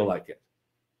we feel like it.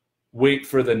 Wait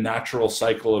for the natural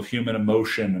cycle of human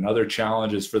emotion and other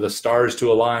challenges, for the stars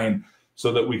to align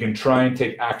so that we can try and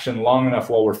take action long enough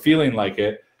while we're feeling like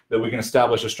it, that we can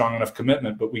establish a strong enough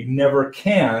commitment. But we never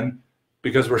can,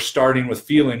 because we're starting with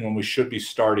feeling when we should be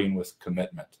starting with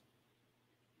commitment.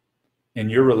 In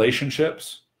your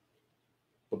relationships,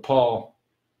 but Paul,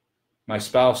 my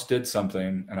spouse did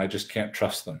something and I just can't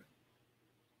trust them.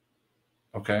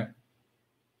 Okay?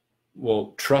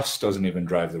 Well, trust doesn't even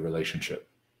drive the relationship.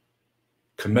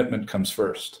 Commitment comes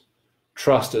first.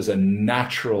 Trust is a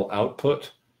natural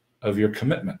output of your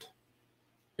commitment.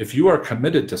 If you are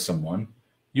committed to someone,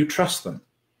 you trust them.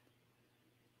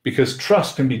 Because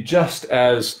trust can be just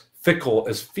as fickle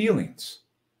as feelings.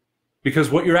 Because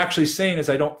what you're actually saying is,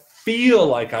 I don't feel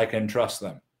like I can trust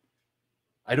them.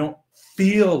 I don't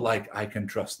feel like I can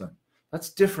trust them.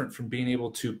 That's different from being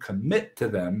able to commit to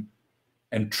them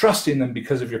and trusting them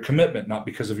because of your commitment, not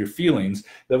because of your feelings,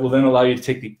 that will then allow you to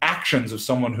take the actions of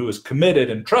someone who is committed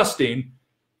and trusting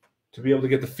to be able to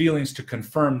get the feelings to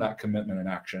confirm that commitment and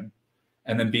action.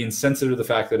 And then being sensitive to the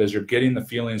fact that as you're getting the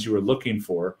feelings you were looking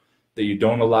for, that you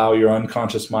don't allow your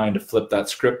unconscious mind to flip that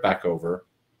script back over,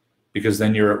 because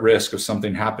then you're at risk of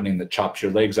something happening that chops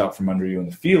your legs out from under you in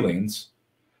the feelings,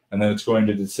 and then it's going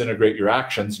to disintegrate your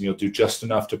actions, and you'll do just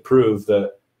enough to prove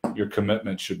that your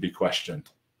commitment should be questioned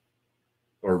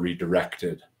or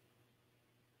redirected.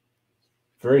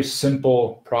 Very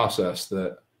simple process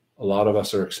that a lot of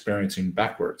us are experiencing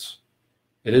backwards.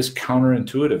 It is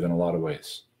counterintuitive in a lot of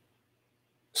ways,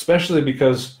 especially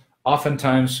because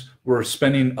oftentimes we're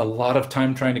spending a lot of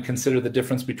time trying to consider the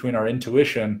difference between our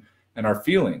intuition and our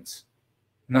feelings.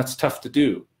 And that's tough to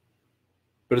do.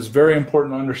 But it's very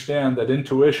important to understand that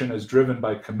intuition is driven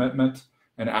by commitment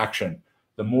and action.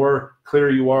 The more clear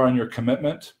you are on your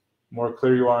commitment, the more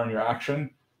clear you are on your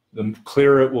action, the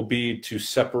clearer it will be to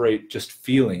separate just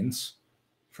feelings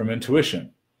from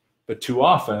intuition. But too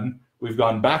often, we've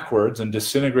gone backwards and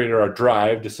disintegrated our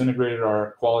drive, disintegrated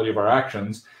our quality of our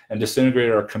actions, and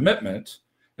disintegrated our commitment.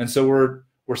 And so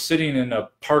we're sitting in a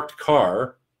parked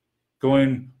car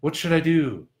going, what should I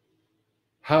do?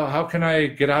 How can I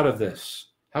get out of this?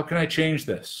 How can I change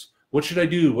this? What should I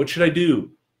do? What should I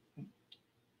do?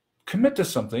 Commit to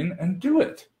something and do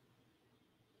it.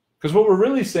 Because what we're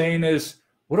really saying is,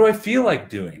 what do I feel like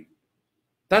doing?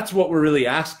 That's what we're really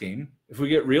asking. If we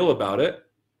get real about it,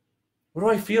 what do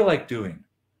I feel like doing?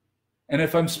 And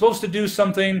if I'm supposed to do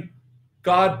something,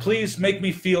 God, please make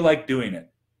me feel like doing it.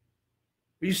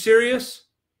 Are you serious?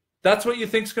 That's what you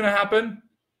think's going to happen?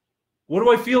 What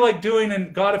do I feel like doing?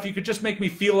 And God, if you could just make me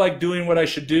feel like doing what I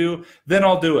should do, then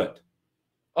I'll do it.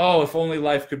 Oh, if only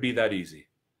life could be that easy.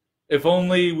 If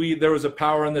only there was a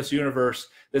power in this universe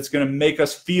that's going to make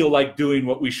us feel like doing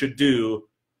what we should do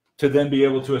to then be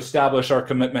able to establish our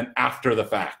commitment after the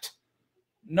fact.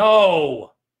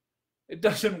 No, it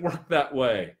doesn't work that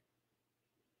way.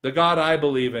 The God I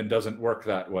believe in doesn't work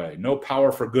that way. No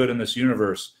power for good in this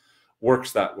universe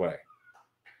works that way.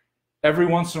 Every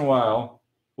once in a while,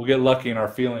 we'll get lucky and our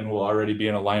feeling will already be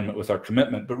in alignment with our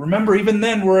commitment. But remember, even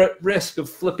then, we're at risk of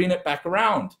flipping it back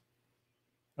around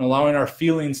and allowing our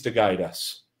feelings to guide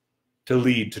us, to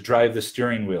lead, to drive the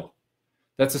steering wheel.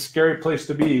 That's a scary place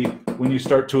to be when you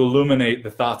start to illuminate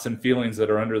the thoughts and feelings that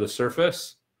are under the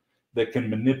surface that can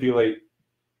manipulate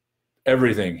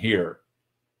everything here.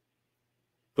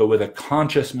 But with a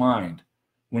conscious mind,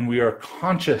 when we are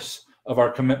conscious of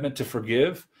our commitment to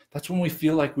forgive, that's when we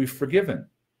feel like we've forgiven.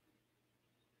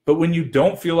 But when you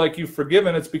don't feel like you've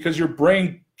forgiven, it's because your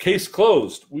brain, case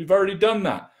closed. We've already done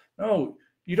that. No,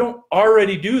 you don't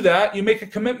already do that. You make a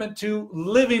commitment to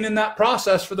living in that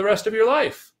process for the rest of your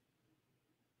life.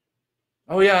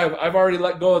 Oh yeah, I've already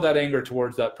let go of that anger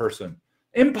towards that person.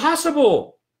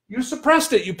 Impossible. You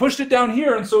suppressed it. You pushed it down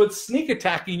here, and so it's sneak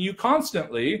attacking you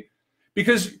constantly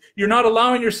because you're not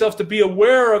allowing yourself to be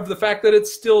aware of the fact that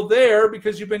it's still there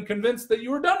because you've been convinced that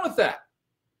you were done with that.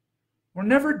 We're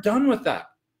never done with that.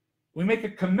 We make a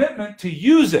commitment to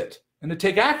use it and to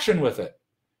take action with it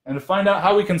and to find out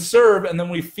how we can serve, and then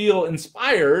we feel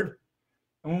inspired.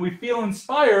 And when we feel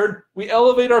inspired, we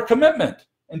elevate our commitment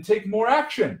and take more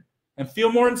action and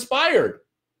feel more inspired.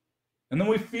 And then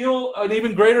we feel an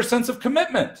even greater sense of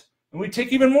commitment, and we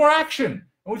take even more action,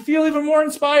 and we feel even more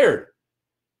inspired.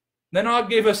 Then God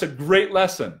gave us a great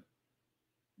lesson.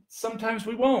 Sometimes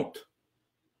we won't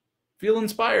feel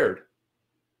inspired,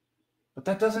 but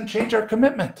that doesn't change our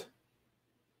commitment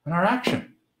and our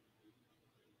action.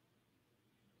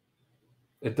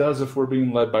 It does if we're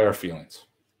being led by our feelings.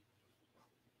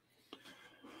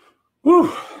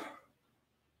 Whew.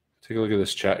 Take a look at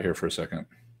this chat here for a second.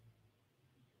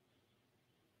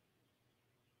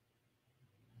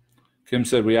 Kim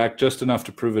said, we act just enough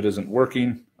to prove it isn't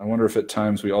working. I wonder if at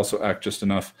times we also act just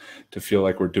enough to feel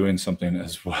like we're doing something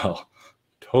as well.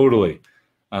 Totally.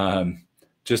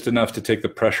 Just enough to take the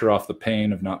pressure off the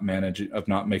pain of not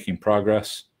making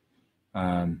progress.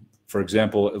 For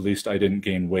example, at least I didn't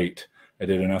gain weight. I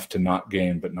did enough to not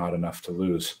gain, but not enough to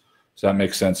lose. Does that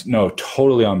make sense? No,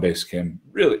 totally on base, Kim.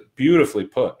 Really beautifully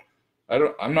put.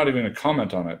 I'm not even going to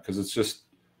comment on it because it's just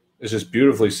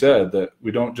beautifully said that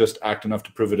we don't just act enough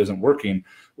to prove it isn't working.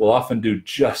 We'll often do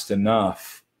just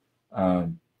enough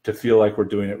to feel like we're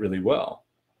doing it really well.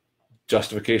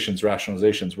 Justifications,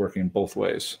 rationalizations working both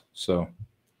ways. So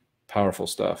powerful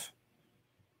stuff.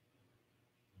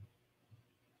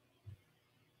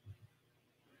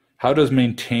 How does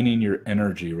maintaining your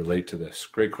energy relate to this?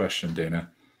 Great question,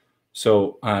 Dana.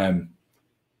 So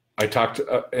I talked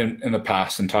in the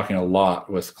past and talking a lot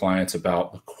with clients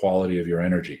about the quality of your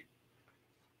energy.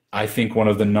 I think one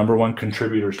of the number one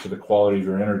contributors to the quality of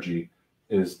your energy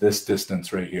is this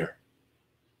distance right here.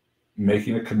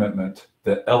 Making a commitment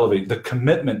that the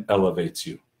commitment elevates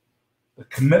you. The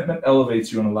commitment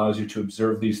elevates you and allows you to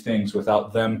observe these things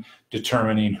without them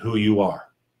determining who you are.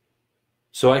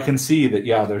 So I can see that,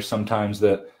 yeah, there's sometimes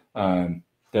that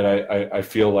I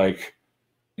feel like,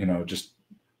 just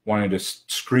wanting to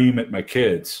scream at my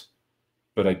kids,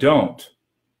 but I don't.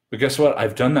 But guess what?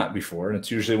 I've done that before, and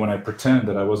it's usually when I pretend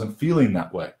that I wasn't feeling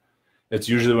that way. It's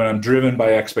usually when I'm driven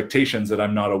by expectations that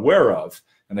I'm not aware of,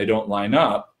 and they don't line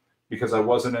up because I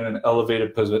wasn't in an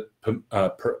elevated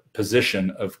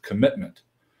position of commitment.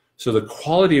 So the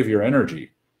quality of your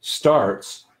energy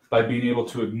starts by being able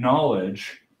to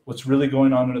acknowledge what's really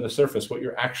going on under the surface, what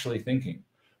you're actually thinking.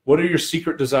 What are your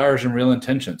secret desires and real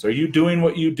intentions? Are you doing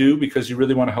what you do because you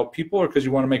really want to help people or because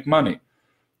you want to make money?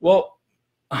 Well,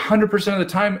 100% of the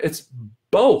time, it's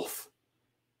both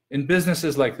in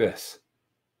businesses like this.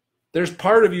 There's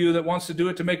part of you that wants to do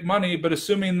it to make money, but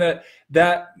assuming that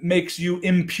that makes you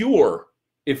impure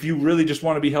if you really just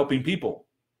want to be helping people.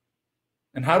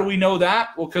 And how do we know that?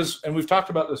 Well, and we've talked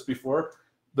about this before,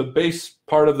 the base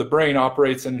part of the brain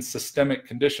operates in systemic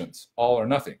conditions, all or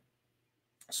nothing.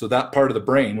 So that part of the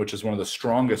brain, which is one of the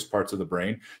strongest parts of the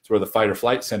brain, it's where the fight or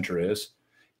flight center is,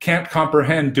 can't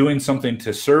comprehend doing something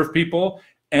to serve people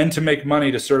and to make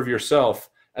money to serve yourself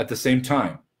at the same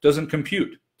time. Doesn't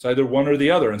compute. It's either one or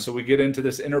the other. And so we get into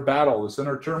this inner battle, this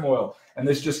inner turmoil, and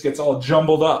this just gets all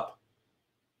jumbled up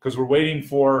because we're waiting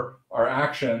for our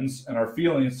actions and our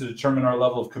feelings to determine our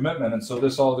level of commitment. And so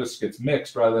all this gets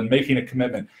mixed rather than making a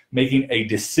commitment, making a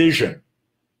decision.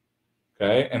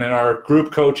 Okay. And in our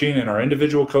group coaching and our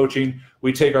individual coaching,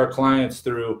 we take our clients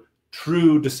through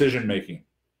true decision making.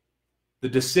 The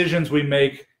decisions we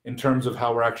make in terms of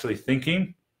how we're actually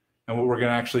thinking and what we're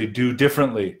going to actually do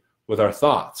differently with our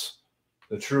thoughts.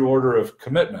 The true order of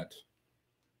commitment.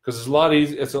 Because it's a lot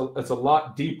easier, it's a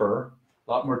lot deeper,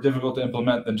 a lot more difficult to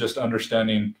implement than just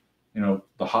understanding,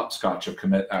 the hopscotch of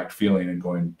commit, act, feeling, and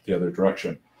going the other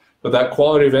direction. But that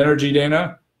quality of energy,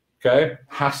 Dana, okay,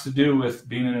 has to do with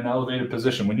being in an elevated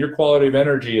position. When your quality of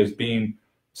energy is being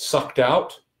sucked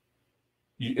out,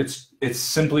 it's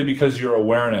simply because your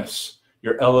awareness,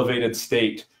 your elevated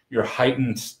state, your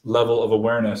heightened level of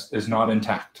awareness is not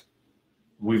intact.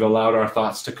 We've allowed our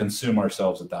thoughts to consume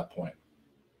ourselves at that point.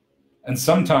 And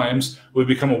sometimes we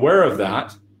become aware of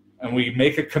that and we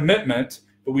make a commitment,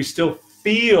 but we still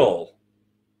feel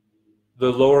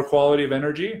the lower quality of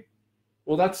energy.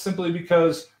 Well, that's simply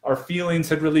because our feelings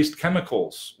had released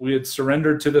chemicals. We had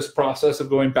surrendered to this process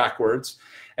of going backwards.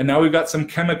 And now we've got some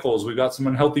chemicals. We've got some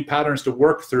unhealthy patterns to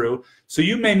work through. So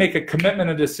you may make a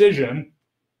commitment, a decision,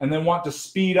 and then want to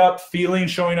speed up feeling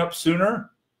showing up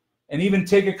sooner and even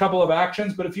take a couple of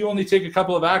actions. But if you only take a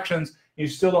couple of actions and you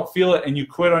still don't feel it and you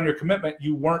quit on your commitment,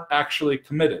 you weren't actually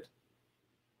committed.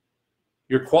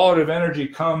 Your quality of energy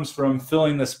comes from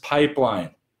filling this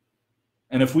pipeline.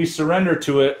 And if we surrender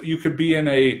to it, you could be in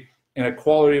a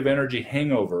quality of energy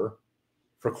hangover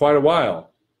for quite a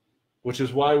while, which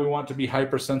is why we want to be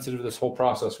hypersensitive to this whole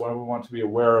process, why we want to be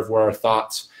aware of where our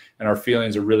thoughts and our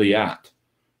feelings are really at,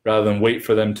 rather than wait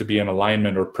for them to be in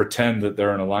alignment or pretend that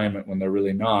they're in alignment when they're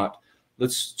really not.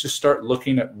 Let's just start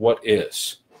looking at what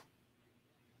is.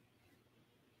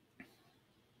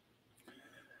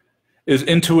 Is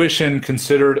intuition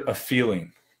considered a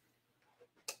feeling?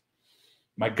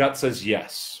 My gut says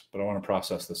yes, but I want to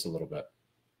process this a little bit.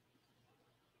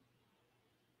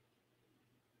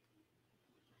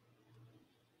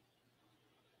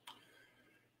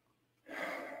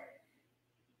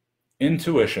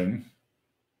 Intuition,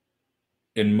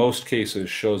 in most cases,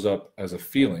 shows up as a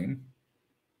feeling.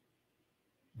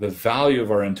 The value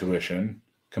of our intuition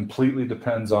completely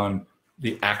depends on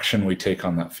the action we take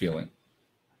on that feeling.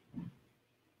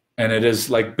 And it is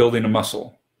like building a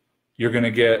muscle. You're going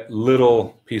to get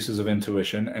little pieces of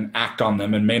intuition and act on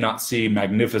them and may not see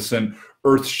magnificent,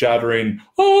 earth-shattering,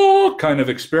 kind of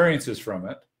experiences from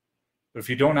it. But if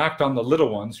you don't act on the little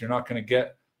ones, you're not going to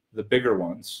get the bigger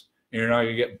ones. And you're not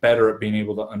going to get better at being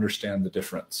able to understand the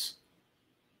difference.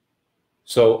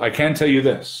 So I can tell you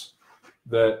this,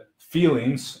 that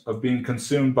feelings of being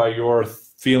consumed by your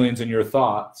feelings and your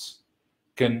thoughts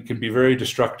can be very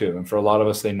destructive. And for a lot of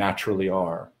us, they naturally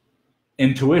are.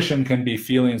 Intuition can be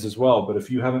feelings as well, but if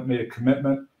you haven't made a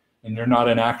commitment and you're not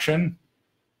in action,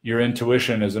 your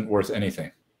intuition isn't worth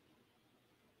anything.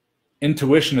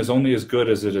 Intuition is only as good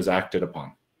as it is acted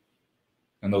upon.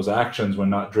 And those actions,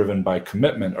 when not driven by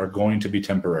commitment, are going to be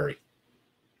temporary.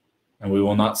 And we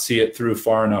will not see it through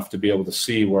far enough to be able to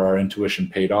see where our intuition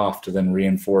paid off to then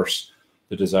reinforce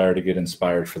the desire to get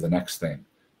inspired for the next thing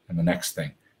and the next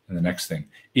thing and the next thing.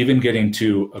 Even getting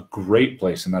to a great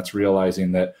place, and that's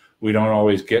realizing that we don't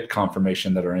always get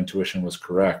confirmation that our intuition was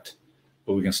correct,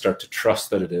 but we can start to trust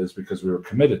that it is because we were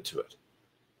committed to it.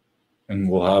 And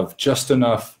we'll have just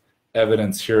enough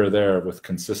evidence here or there with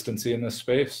consistency in this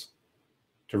space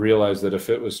to realize that if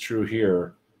it was true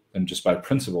here, then just by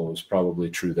principle, it was probably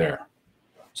true there.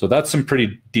 So that's some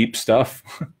pretty deep stuff,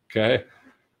 okay?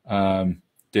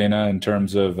 Dana, in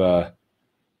terms of,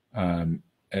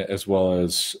 as well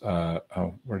as,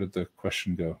 where did the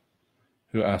question go?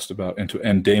 Who asked about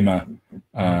and Dama,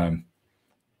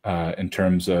 in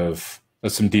terms of,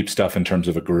 that's some deep stuff in terms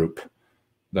of a group.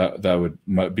 That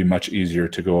would be much easier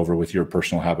to go over with your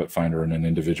personal habit finder in an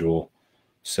individual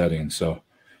setting. So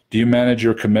do you manage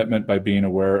your commitment by being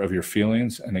aware of your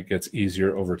feelings and it gets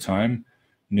easier over time?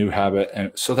 New habit.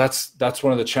 And so that's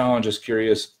one of the challenges,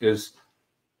 Curious, is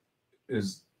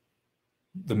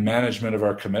the management of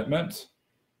our commitment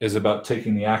is about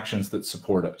taking the actions that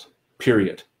support it.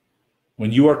 period.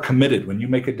 When you are committed, when you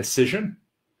make a decision,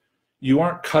 you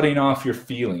aren't cutting off your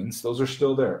feelings. Those are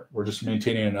still there. We're just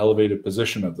maintaining an elevated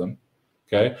position of them,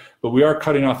 okay? But we are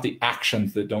cutting off the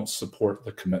actions that don't support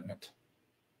the commitment.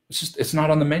 It's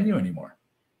not on the menu anymore.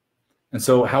 And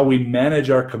so how we manage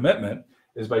our commitment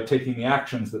is by taking the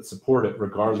actions that support it,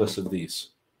 regardless of these,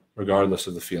 regardless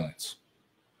of the feelings.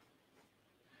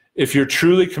 If you're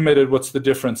truly committed, what's the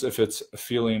difference if it's a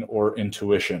feeling or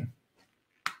intuition?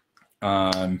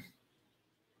 If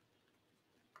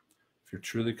you're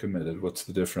truly committed, what's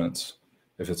the difference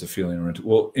if it's a feeling or intuition?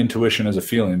 Well, intuition is a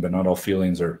feeling, but not all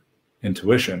feelings are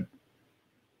intuition.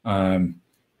 And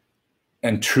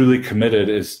truly committed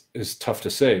is tough to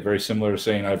say. Very similar to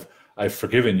saying I've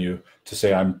forgiven you. To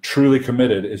say I'm truly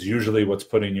committed is usually what's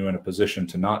putting you in a position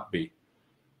to not be.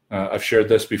 I've shared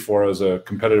this before. I was a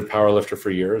competitive powerlifter for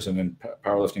years, and in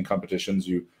powerlifting competitions,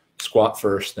 you squat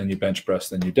first, then you bench press,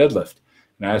 then you deadlift.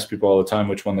 And I ask people all the time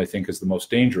which one they think is the most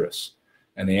dangerous.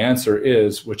 And the answer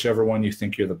is whichever one you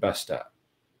think you're the best at.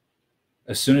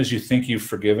 As soon as you think you've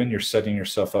forgiven, you're setting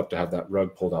yourself up to have that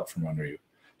rug pulled out from under you.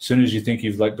 As soon as you think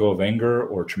you've let go of anger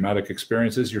or traumatic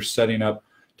experiences, you're setting up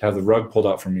to have the rug pulled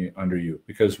out from under you,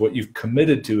 because what you've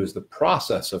committed to is the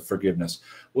process of forgiveness.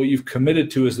 What you've committed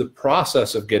to is the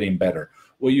process of getting better.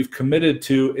 What you've committed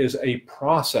to is a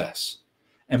process,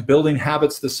 and building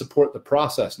habits that support the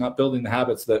process, not building the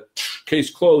habits that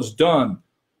case closed, done.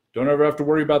 Don't ever have to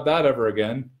worry about that ever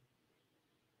again.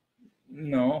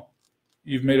 No,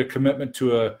 you've made a commitment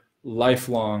to a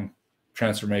lifelong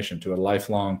transformation, to a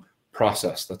lifelong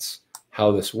process. That's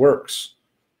how this works.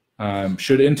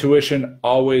 Should intuition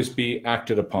always be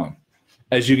acted upon?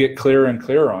 As you get clearer and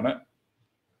clearer on it,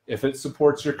 if it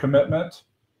supports your commitment,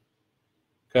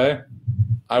 okay,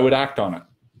 I would act on it.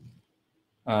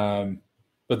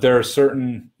 But there are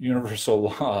certain universal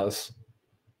laws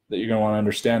that you're going to want to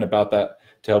understand about that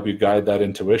to help you guide that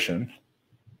intuition.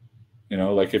 You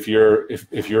know, like if your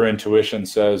intuition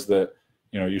says that,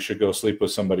 you know, you should go sleep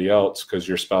with somebody else because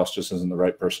your spouse just isn't the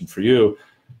right person for you,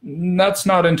 that's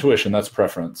not intuition, that's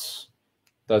preference.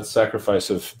 That's sacrifice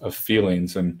of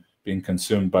feelings and being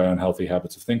consumed by unhealthy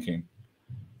habits of thinking.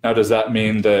 Now, does that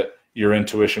mean that your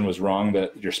intuition was wrong,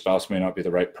 that your spouse may not be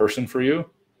the right person for you?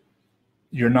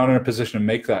 You're not in a position to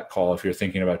make that call if you're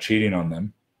thinking about cheating on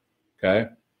them, okay?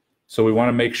 So we want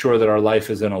to make sure that our life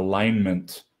is in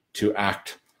alignment to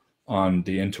act on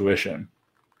the intuition,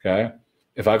 okay?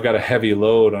 If I've got a heavy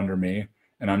load under me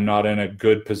and I'm not in a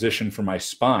good position for my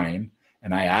spine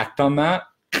and I act on that,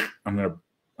 I'm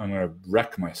gonna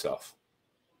wreck myself.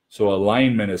 So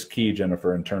alignment is key,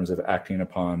 Jennifer, in terms of acting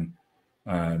upon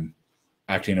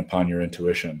your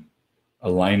intuition.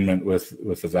 Alignment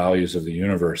with the values of the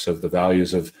universe, of the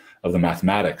values of the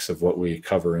mathematics of what we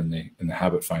cover in the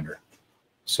Habit Finder.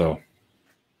 So,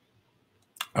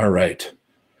 all right.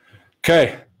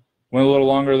 Okay, went a little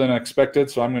longer than expected,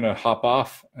 so I'm going to hop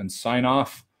off and sign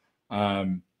off.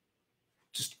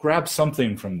 Just grab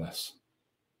something from this.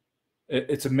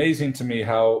 It's amazing to me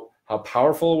how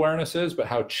powerful awareness is, but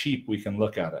how cheap we can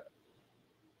look at it.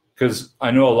 Because I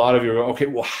know a lot of you are going, okay,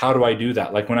 well, how do I do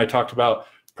that? Like when I talked about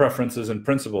preferences and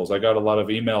principles, I got a lot of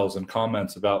emails and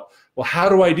comments about, well, how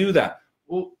do I do that?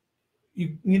 Well,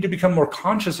 you need to become more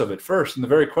conscious of it first. And the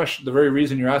very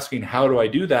reason you're asking, how do I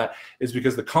do that, is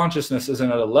because the consciousness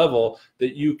isn't at a level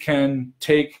that you can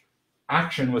take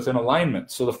action within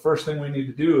alignment. So the first thing we need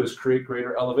to do is create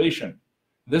greater elevation.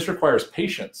 This requires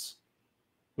patience,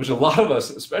 which a lot of us,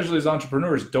 especially as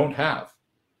entrepreneurs, don't have.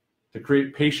 To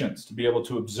create patience, to be able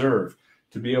to observe,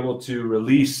 to be able to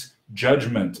release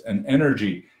judgment and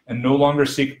energy, and no longer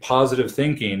seek positive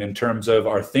thinking in terms of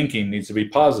our thinking needs to be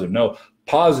positive. No,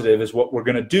 positive is what we're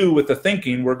going to do with the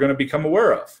thinking we're going to become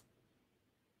aware of.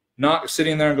 Not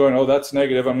sitting there and going, oh, that's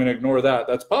negative, I'm going to ignore that.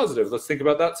 That's positive, let's think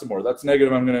about that some more. That's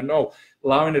negative, I'm going to know.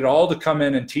 Allowing it all to come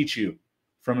in and teach you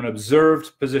from an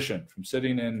observed position, from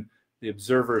sitting in the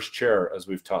observer's chair, as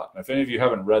we've taught. And if any of you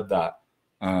haven't read that,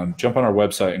 jump on our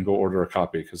website and go order a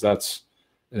copy, because that's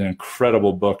an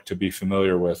incredible book to be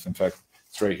familiar with. In fact,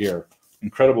 it's right here.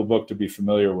 Incredible book to be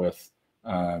familiar with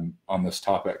on this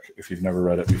topic if you've never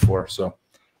read it before. So,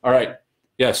 all right.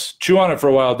 Yes, chew on it for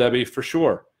a while, Debbie, for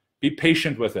sure. Be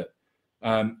patient with it.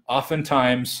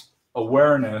 Oftentimes,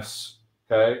 awareness,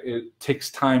 okay, it takes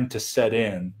time to set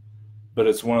in, but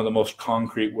it's one of the most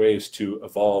concrete ways to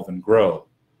evolve and grow.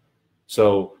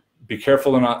 So be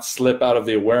careful to not slip out of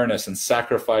the awareness and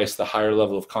sacrifice the higher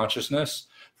level of consciousness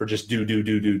for just do,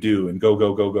 and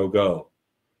go.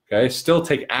 Okay, still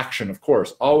take action, of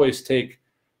course. Always take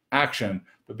action,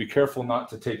 but be careful not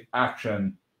to take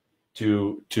action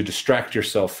to distract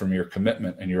yourself from your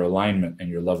commitment and your alignment and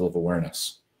your level of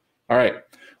awareness. All right.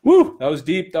 Woo, that was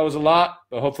deep. That was a lot,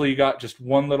 but hopefully you got just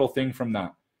one little thing from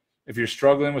that. If you're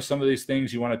struggling with some of these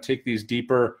things, you want to take these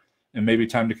deeper, and maybe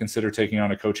time to consider taking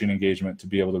on a coaching engagement to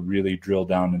be able to really drill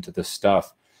down into this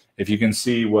stuff. If you can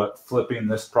see what flipping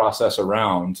this process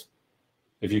around,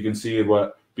 if you can see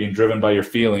what being driven by your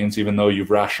feelings, even though you've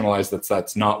rationalized that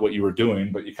that's not what you were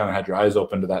doing, but you kind of had your eyes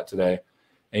open to that today,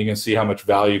 and you can see how much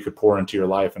value you could pour into your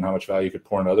life and how much value you could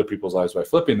pour into other people's lives by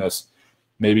flipping this,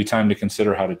 maybe time to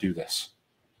consider how to do this,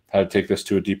 how to take this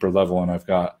to a deeper level. And I've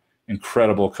got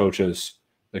incredible coaches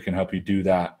that can help you do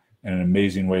that in an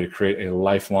amazing way to create a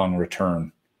lifelong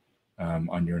return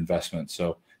on your investment.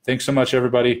 So thanks so much,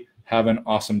 everybody. Have an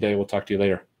awesome day. We'll talk to you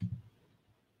later.